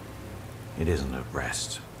soul, it isn't at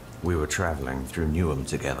rest. We were traveling through Newham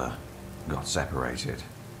together, got separated.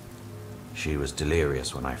 She was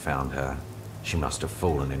delirious when I found her. She must have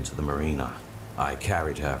fallen into the marina. I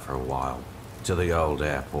carried her for a while, to the old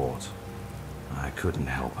airport. I couldn't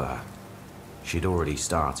help her. She'd already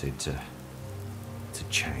started to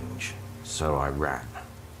change, so I ran.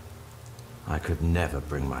 I could never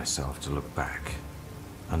bring myself to look back.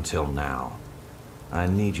 Until now. I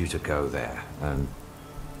need you to go there and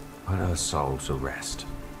put her soul to rest.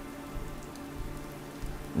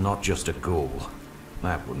 Not just a ghoul.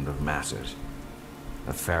 That wouldn't have mattered.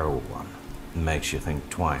 A feral one. Makes you think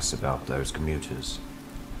twice about those commuters.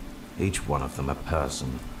 Each one of them a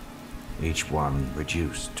person. Each one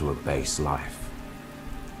reduced to a base life.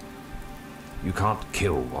 You can't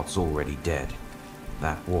kill what's already dead.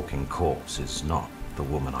 That walking corpse is not the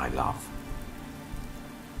woman I love.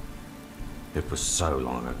 It was so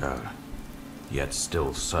long ago, yet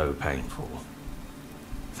still so painful.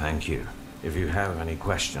 Thank you. If you have any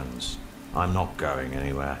questions, I'm not going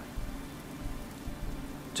anywhere.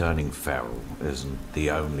 Turning feral isn't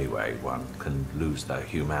the only way one can lose their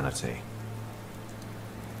humanity.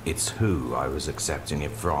 It's who I was accepting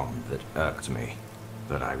it from that irked me.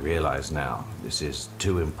 But I realize now this is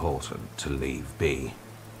too important to leave be.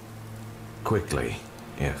 Quickly,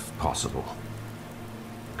 if possible.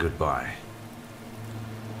 Goodbye.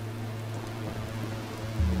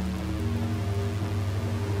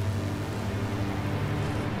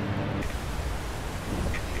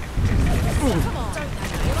 Come on.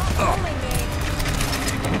 You're not following me.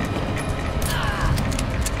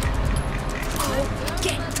 I'll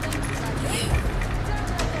get you.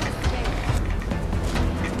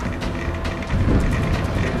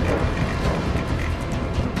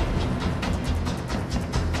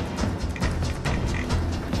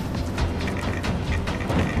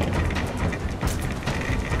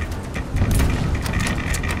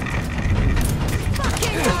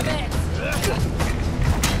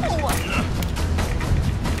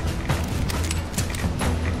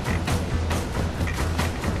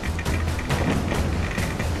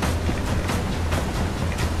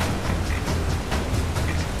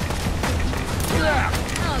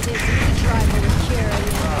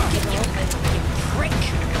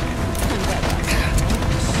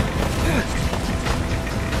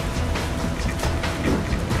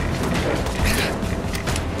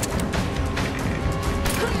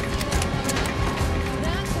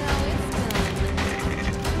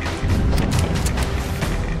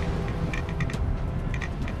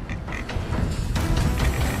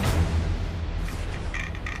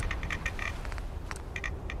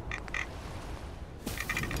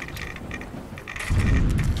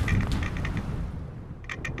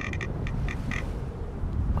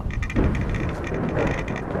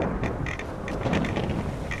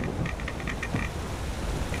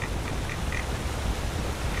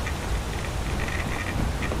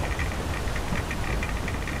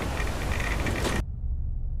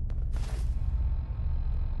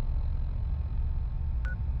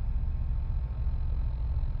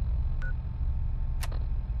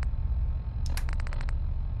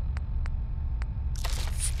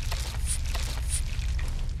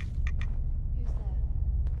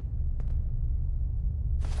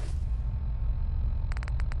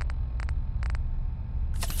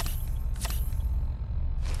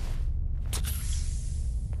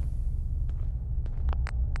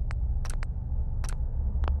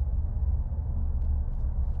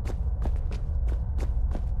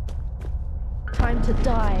 to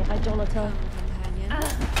die, idolater.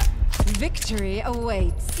 Victory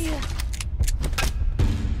awaits.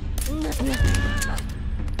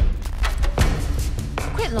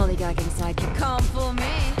 Quit lollygagging, sidekick. Can't fool me.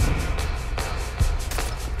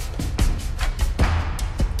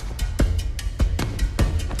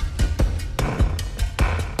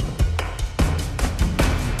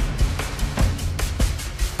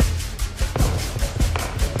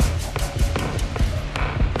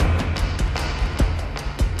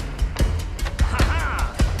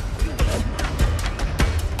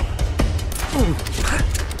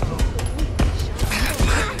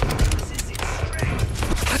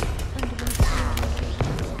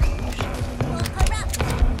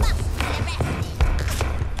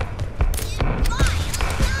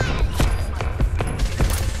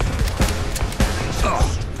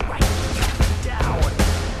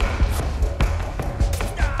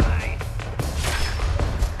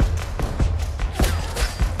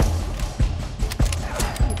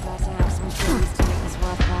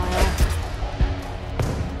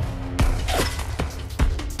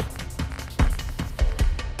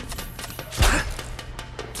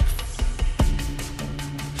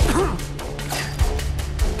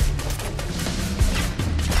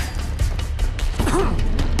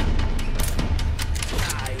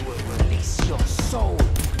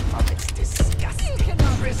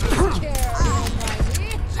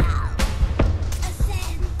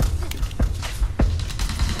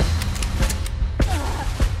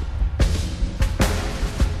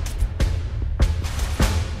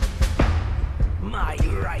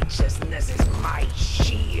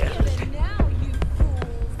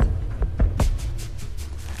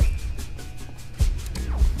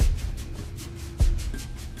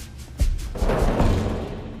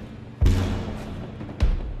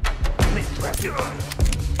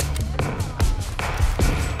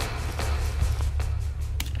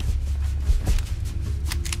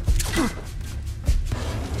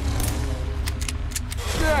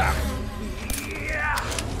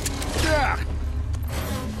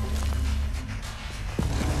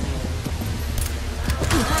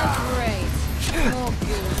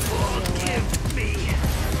 Forgive me,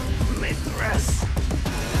 Mithras.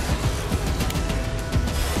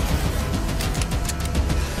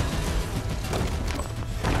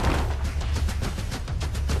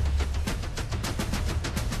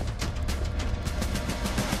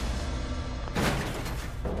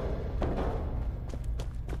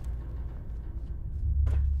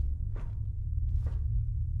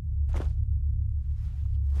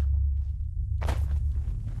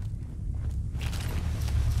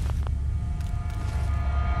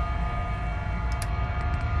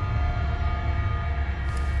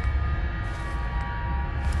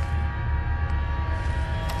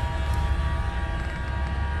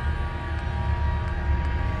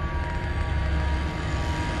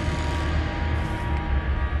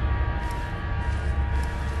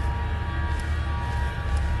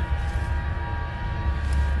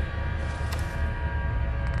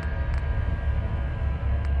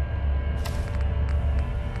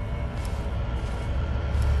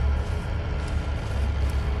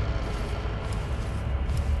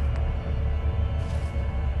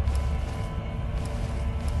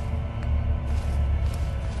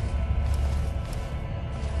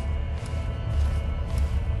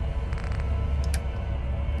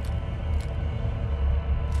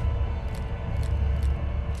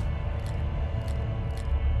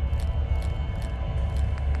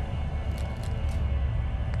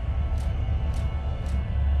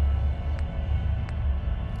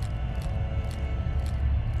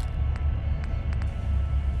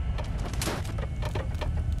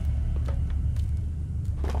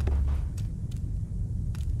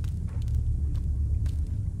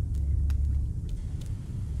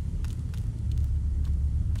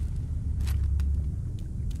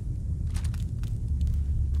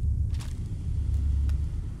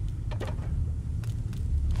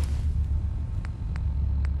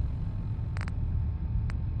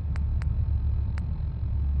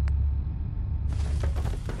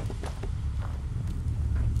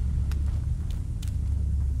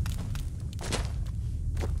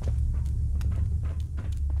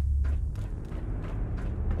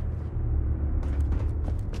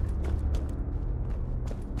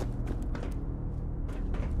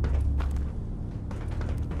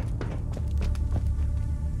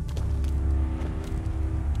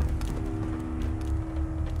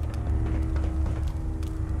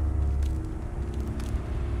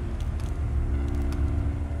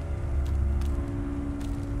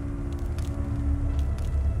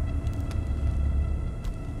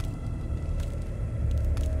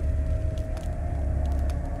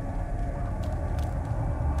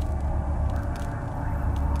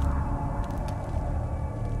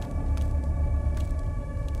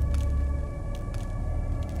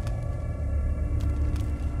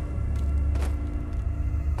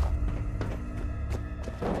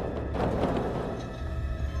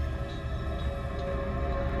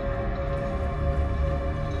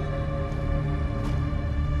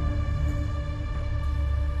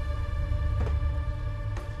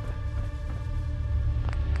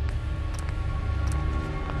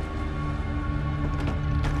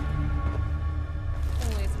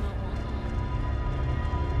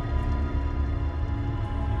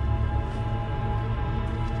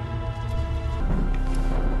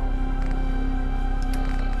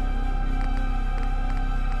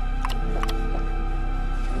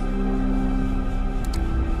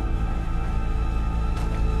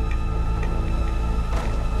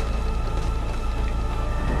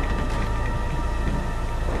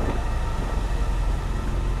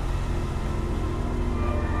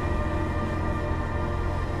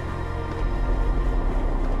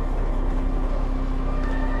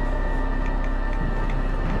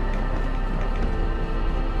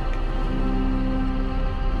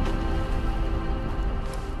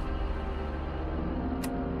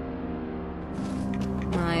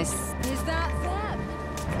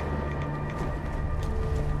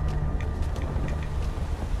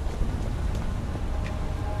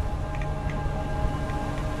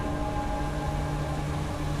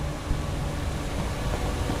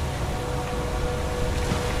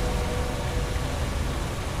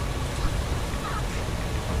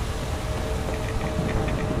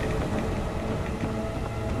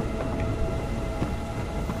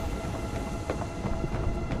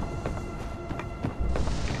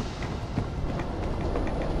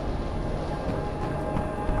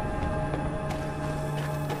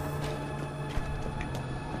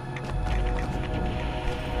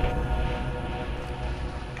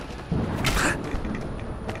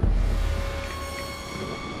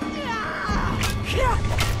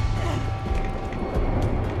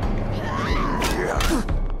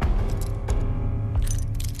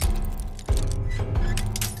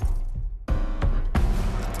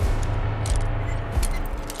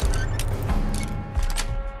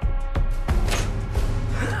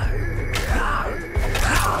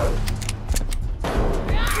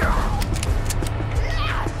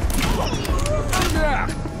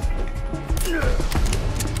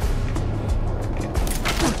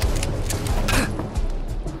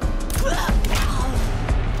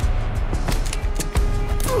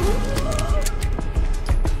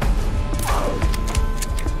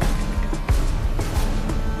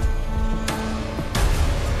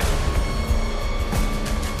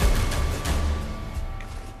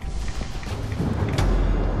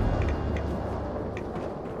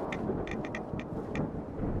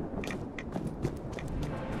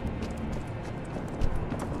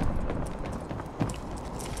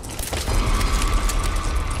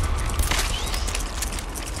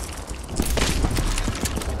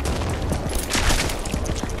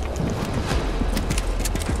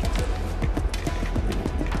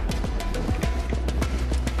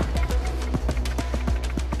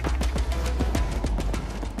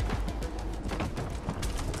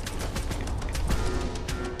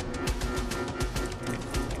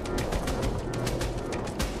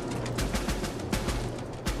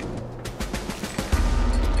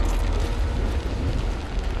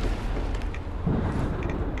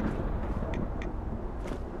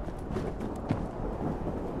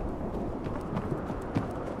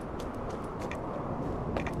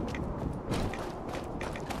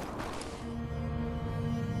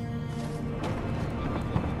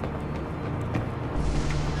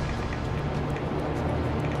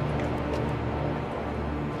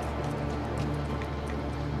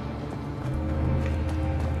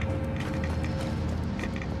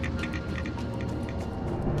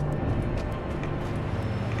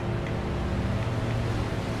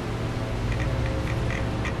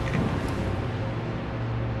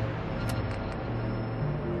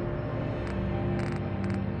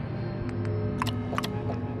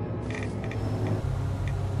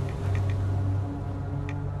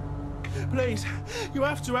 Please, you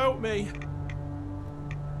have to help me.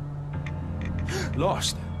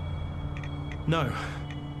 Lost? No.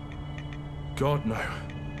 God, no.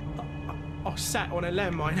 I sat on a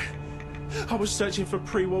landmine. I was searching for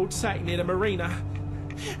pre-walled sack near the marina.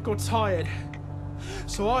 Got tired.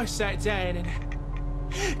 So I sat down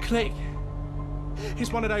and... click.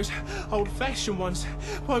 It's one of those old-fashioned ones.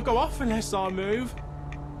 Won't go off unless I move.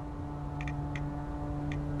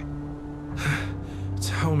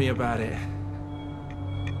 Tell me about it.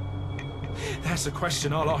 That's a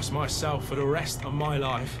question I'll ask myself for the rest of my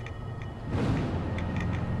life.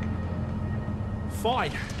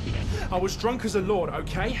 Fine. I was drunk as a lord,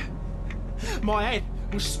 okay? My head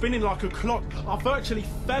was spinning like a clock. I virtually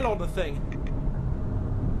fell on the thing.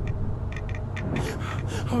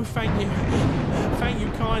 Oh, thank you. Thank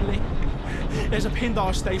you kindly. There's a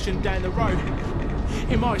Pindar station down the road.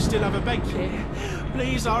 It might still have a bed kit.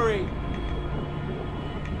 Please hurry.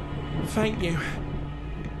 Thank you.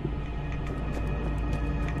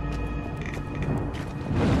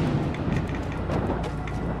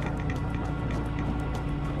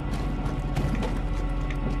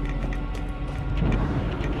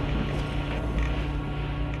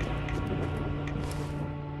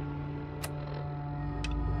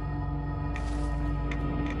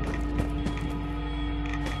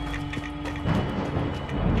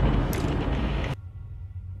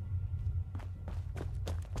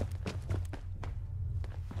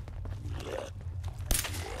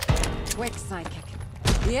 Quick sidekick.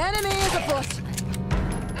 The enemy is afoot!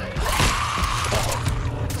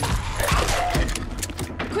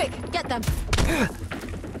 Quick, get them!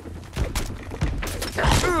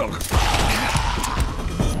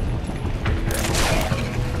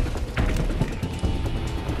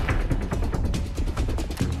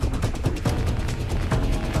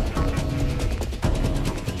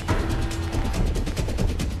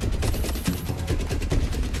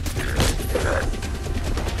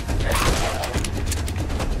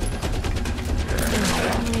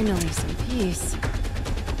 Peace.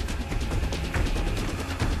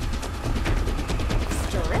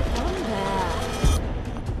 Strip on there.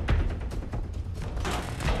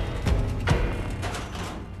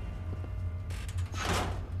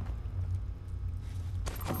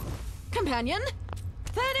 Companion,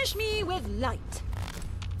 furnish me with light.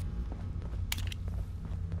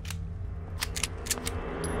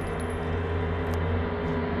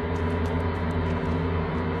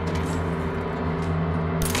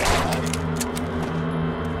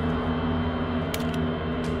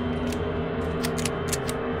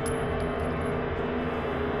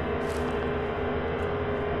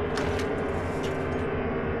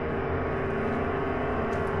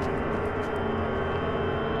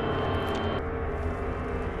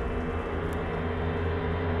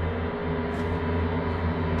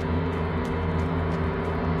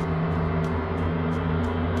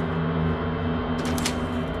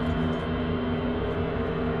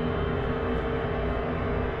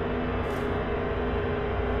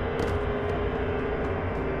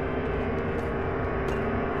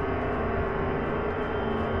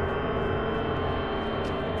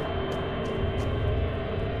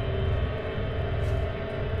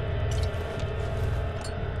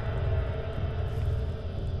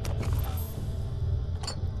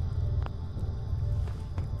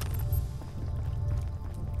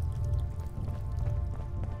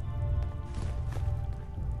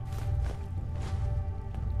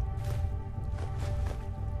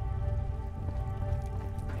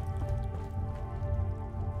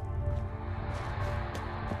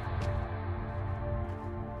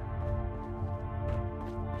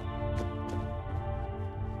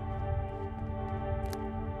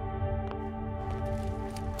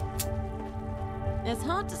 It's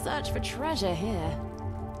hard to search for treasure here.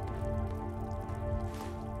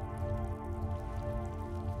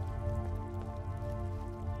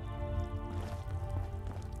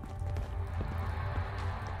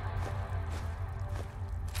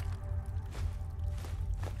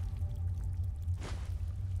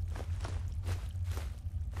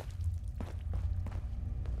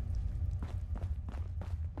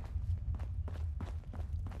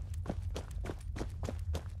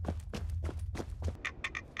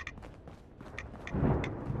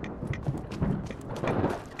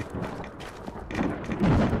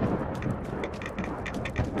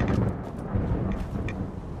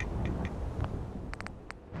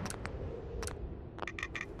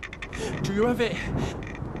 Do you have it?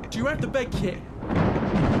 Do you have the bed kit?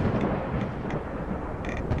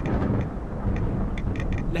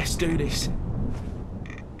 Let's do this.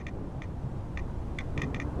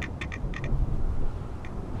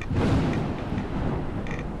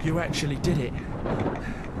 You actually did it.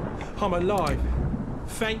 I'm alive.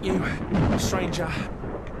 Thank you, stranger.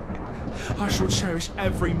 I shall cherish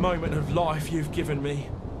every moment of life you've given me.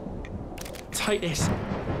 Take this.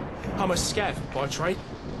 I'm a scav by trade.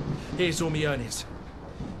 Here's all my earnings.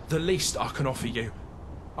 The least I can offer you.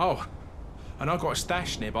 Oh, and I've got a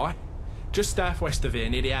stash nearby, just southwest of here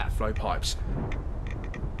near the outflow pipes.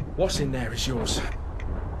 What's in there is yours.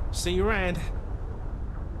 See you around.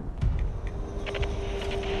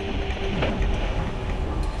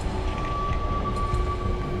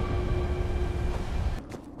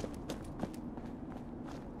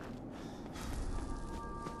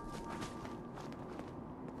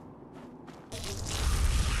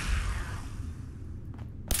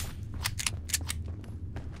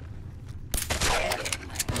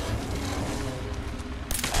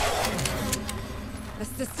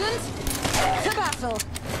 Assistant, to battle!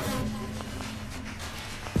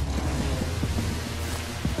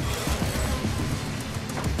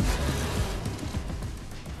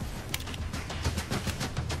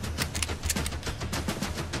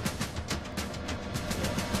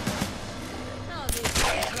 Oh, this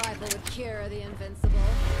rifle would cure the invincible.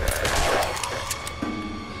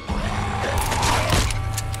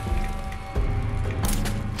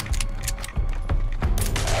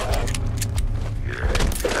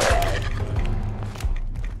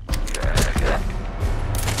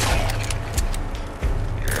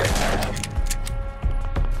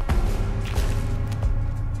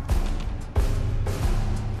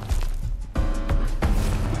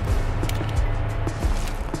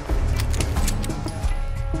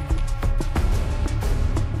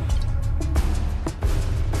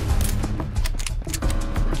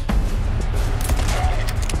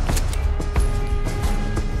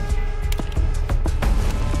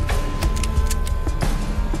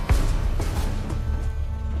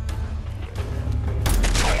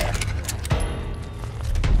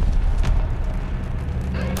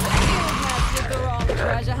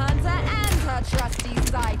 Treasure hunter and her trusty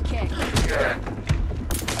sidekick.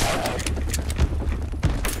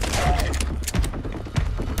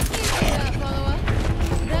 Easy enough, follower.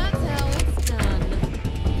 That's how it's done.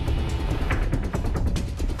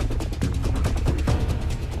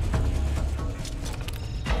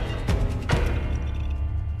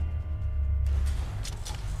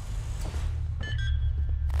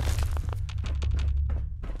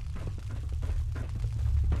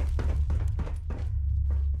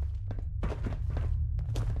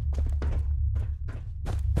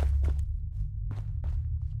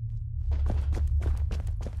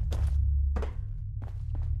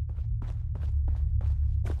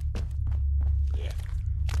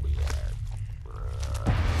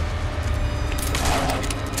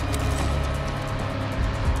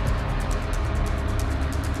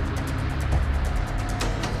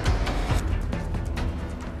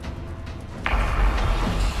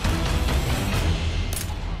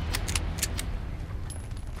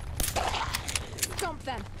 Stomp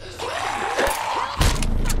them.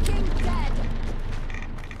 Fucking dead.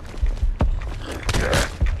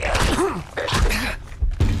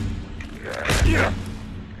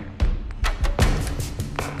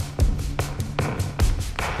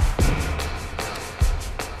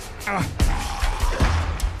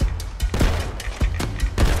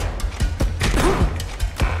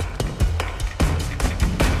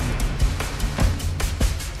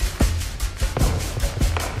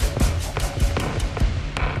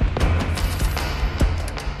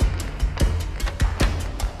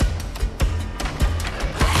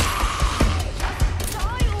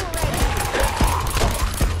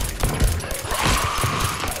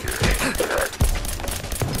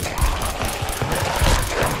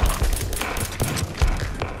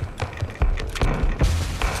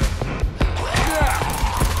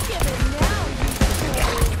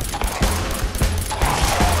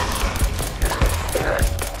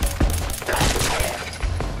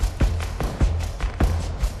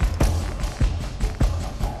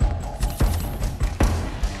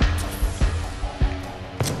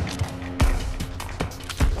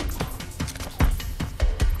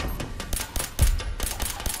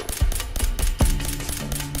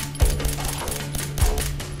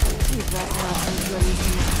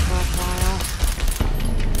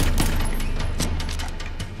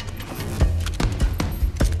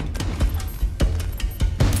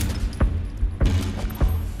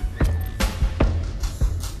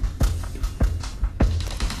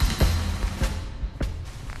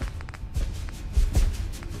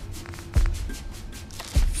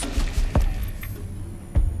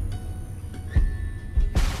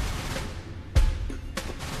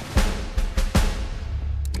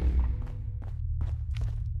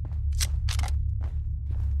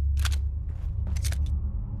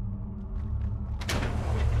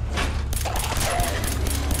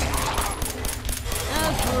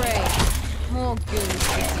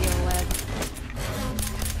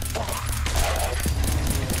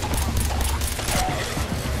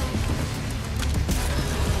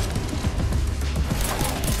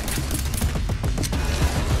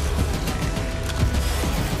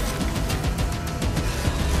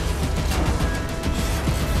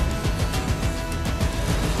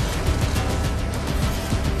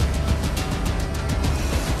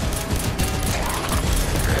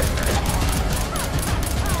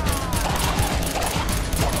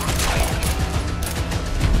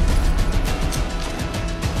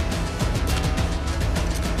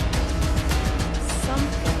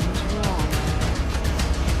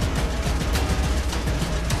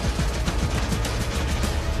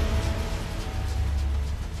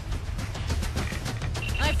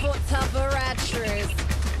 tougher rat shrews.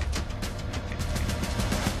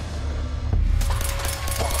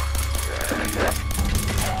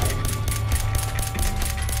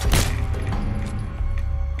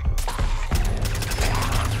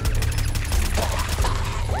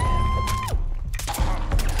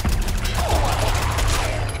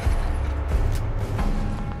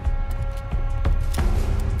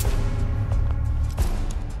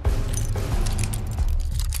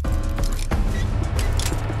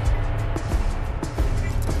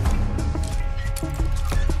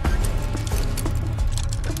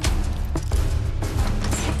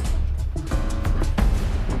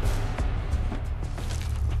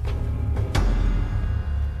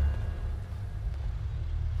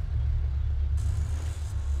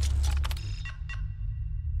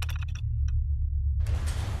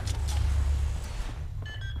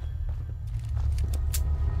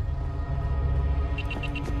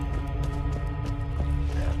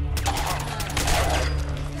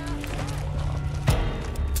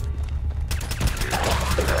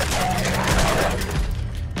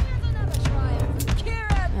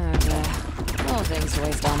 Things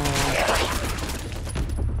always done alright.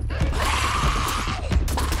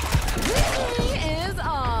 Victory is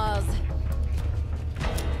ours.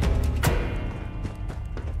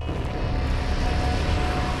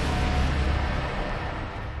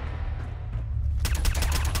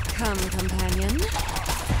 Come, companion.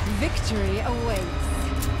 Victory awaits.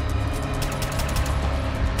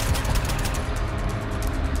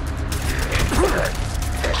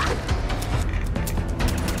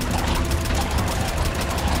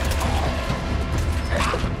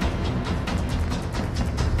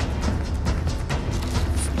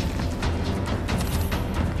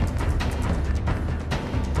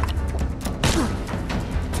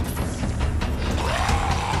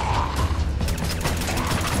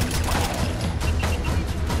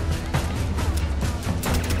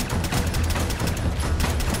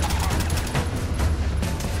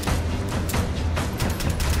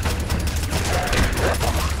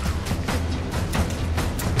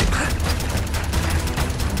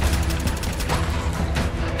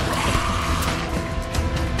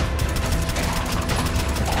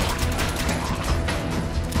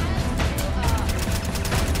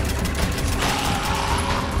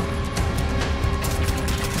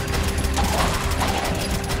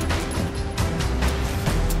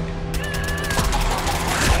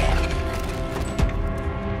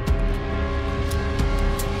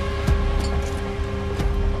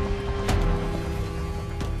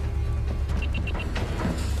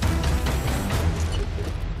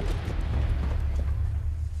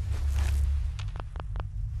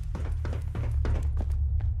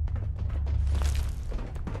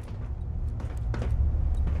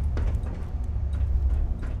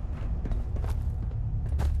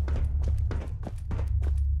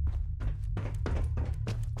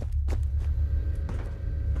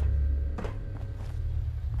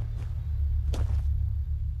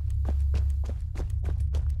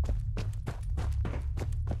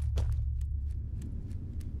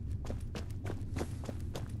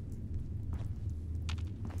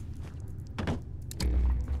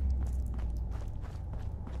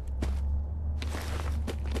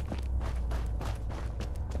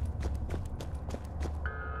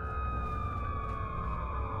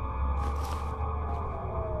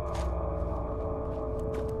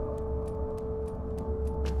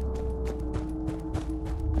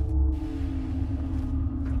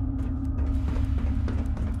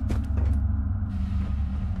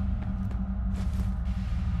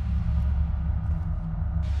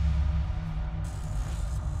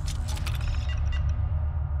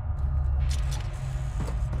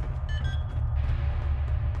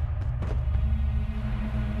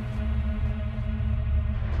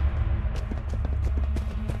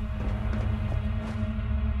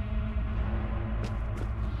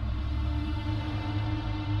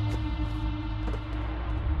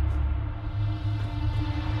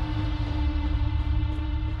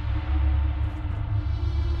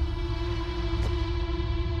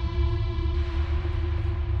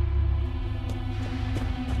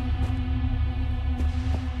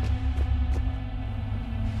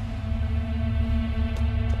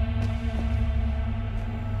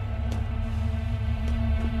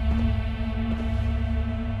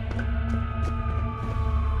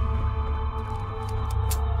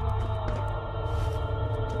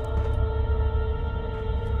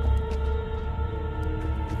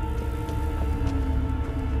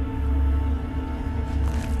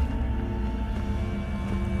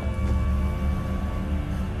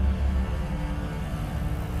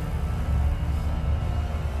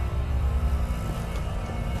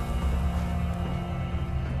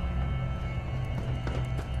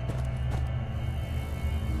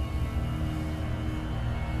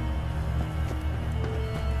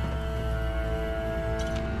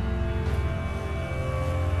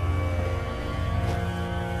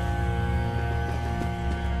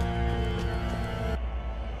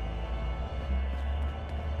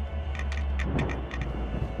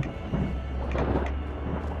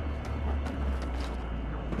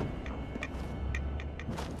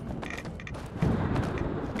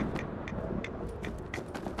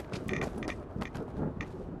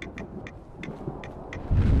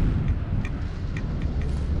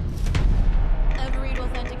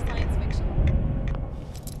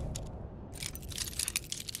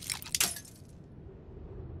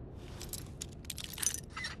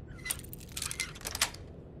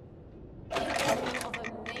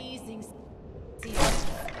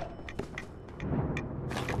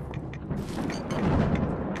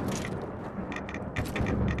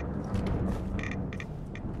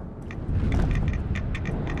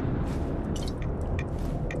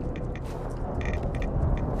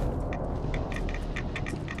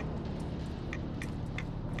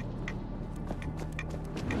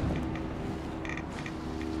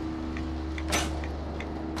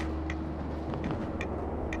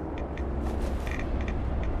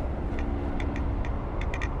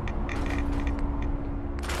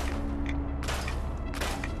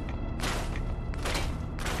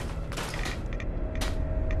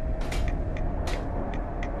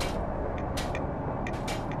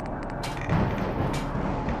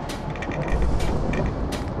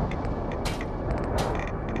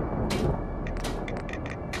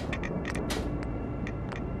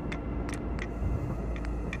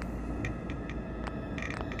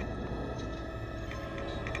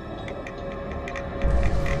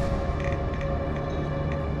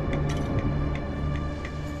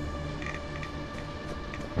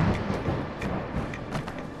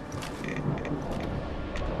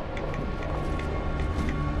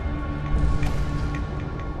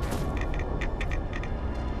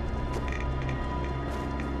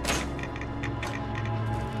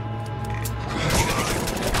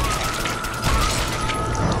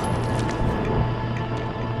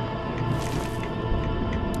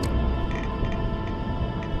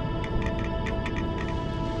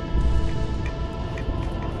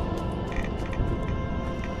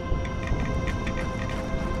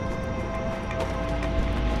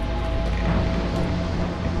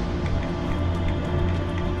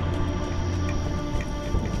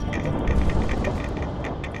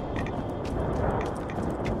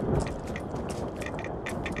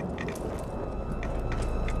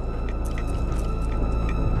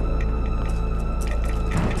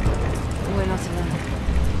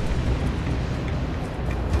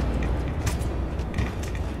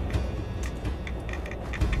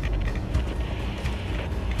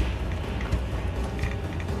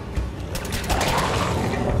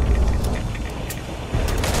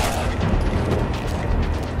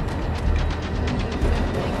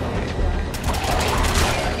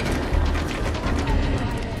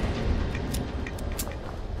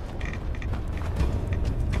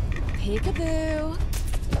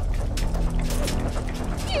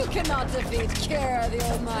 cannot defeat Kira the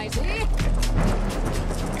Almighty.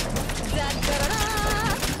 Da-da-da-da!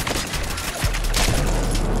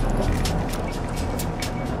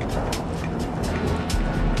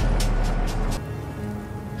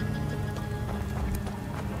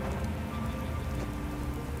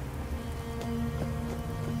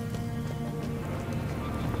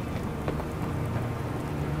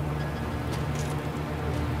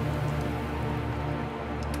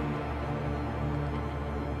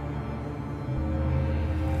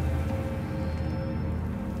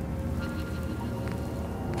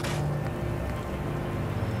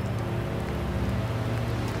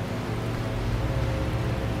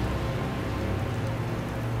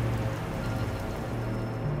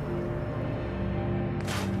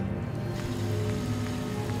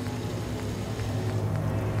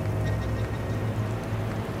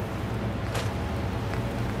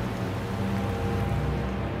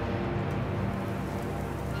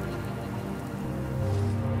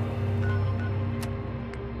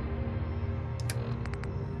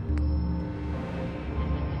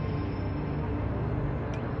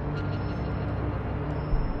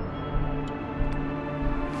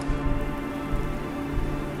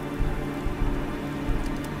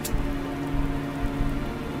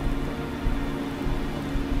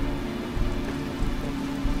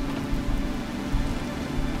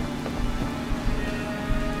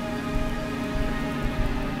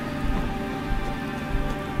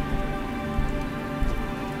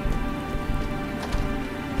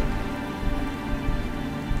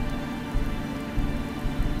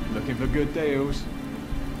 Looking for good deals?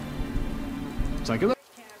 Take a look.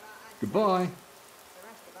 Goodbye. The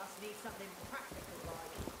rest of us need something practical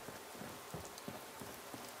like.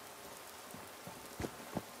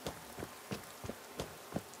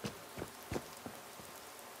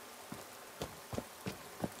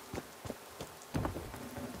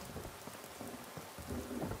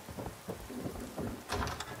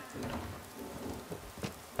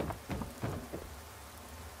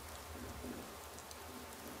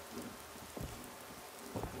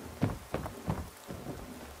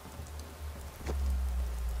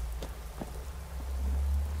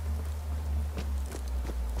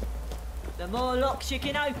 The more locks you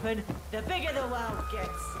can open, the bigger the world gets.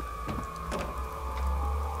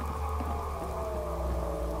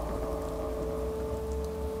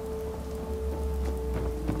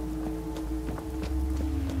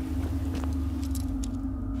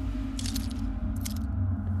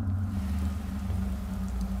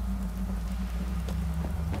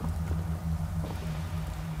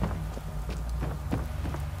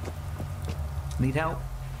 Need help?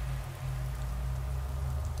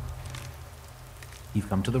 You've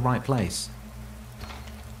come to the right place.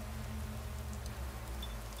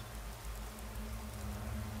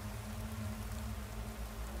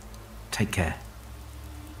 Take care.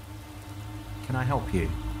 Can I help you?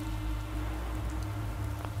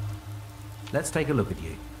 Let's take a look at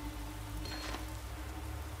you.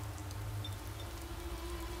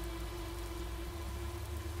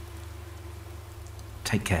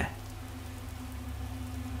 Take care.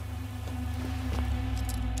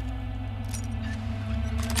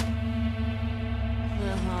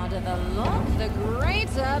 The harder the lock, the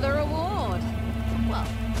greater the reward. Well,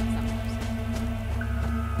 sometimes.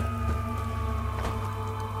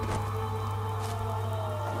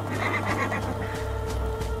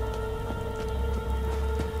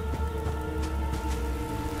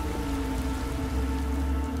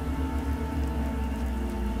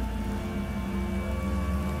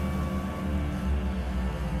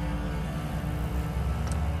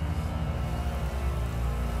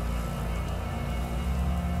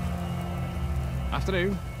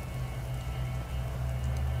 Afternoon.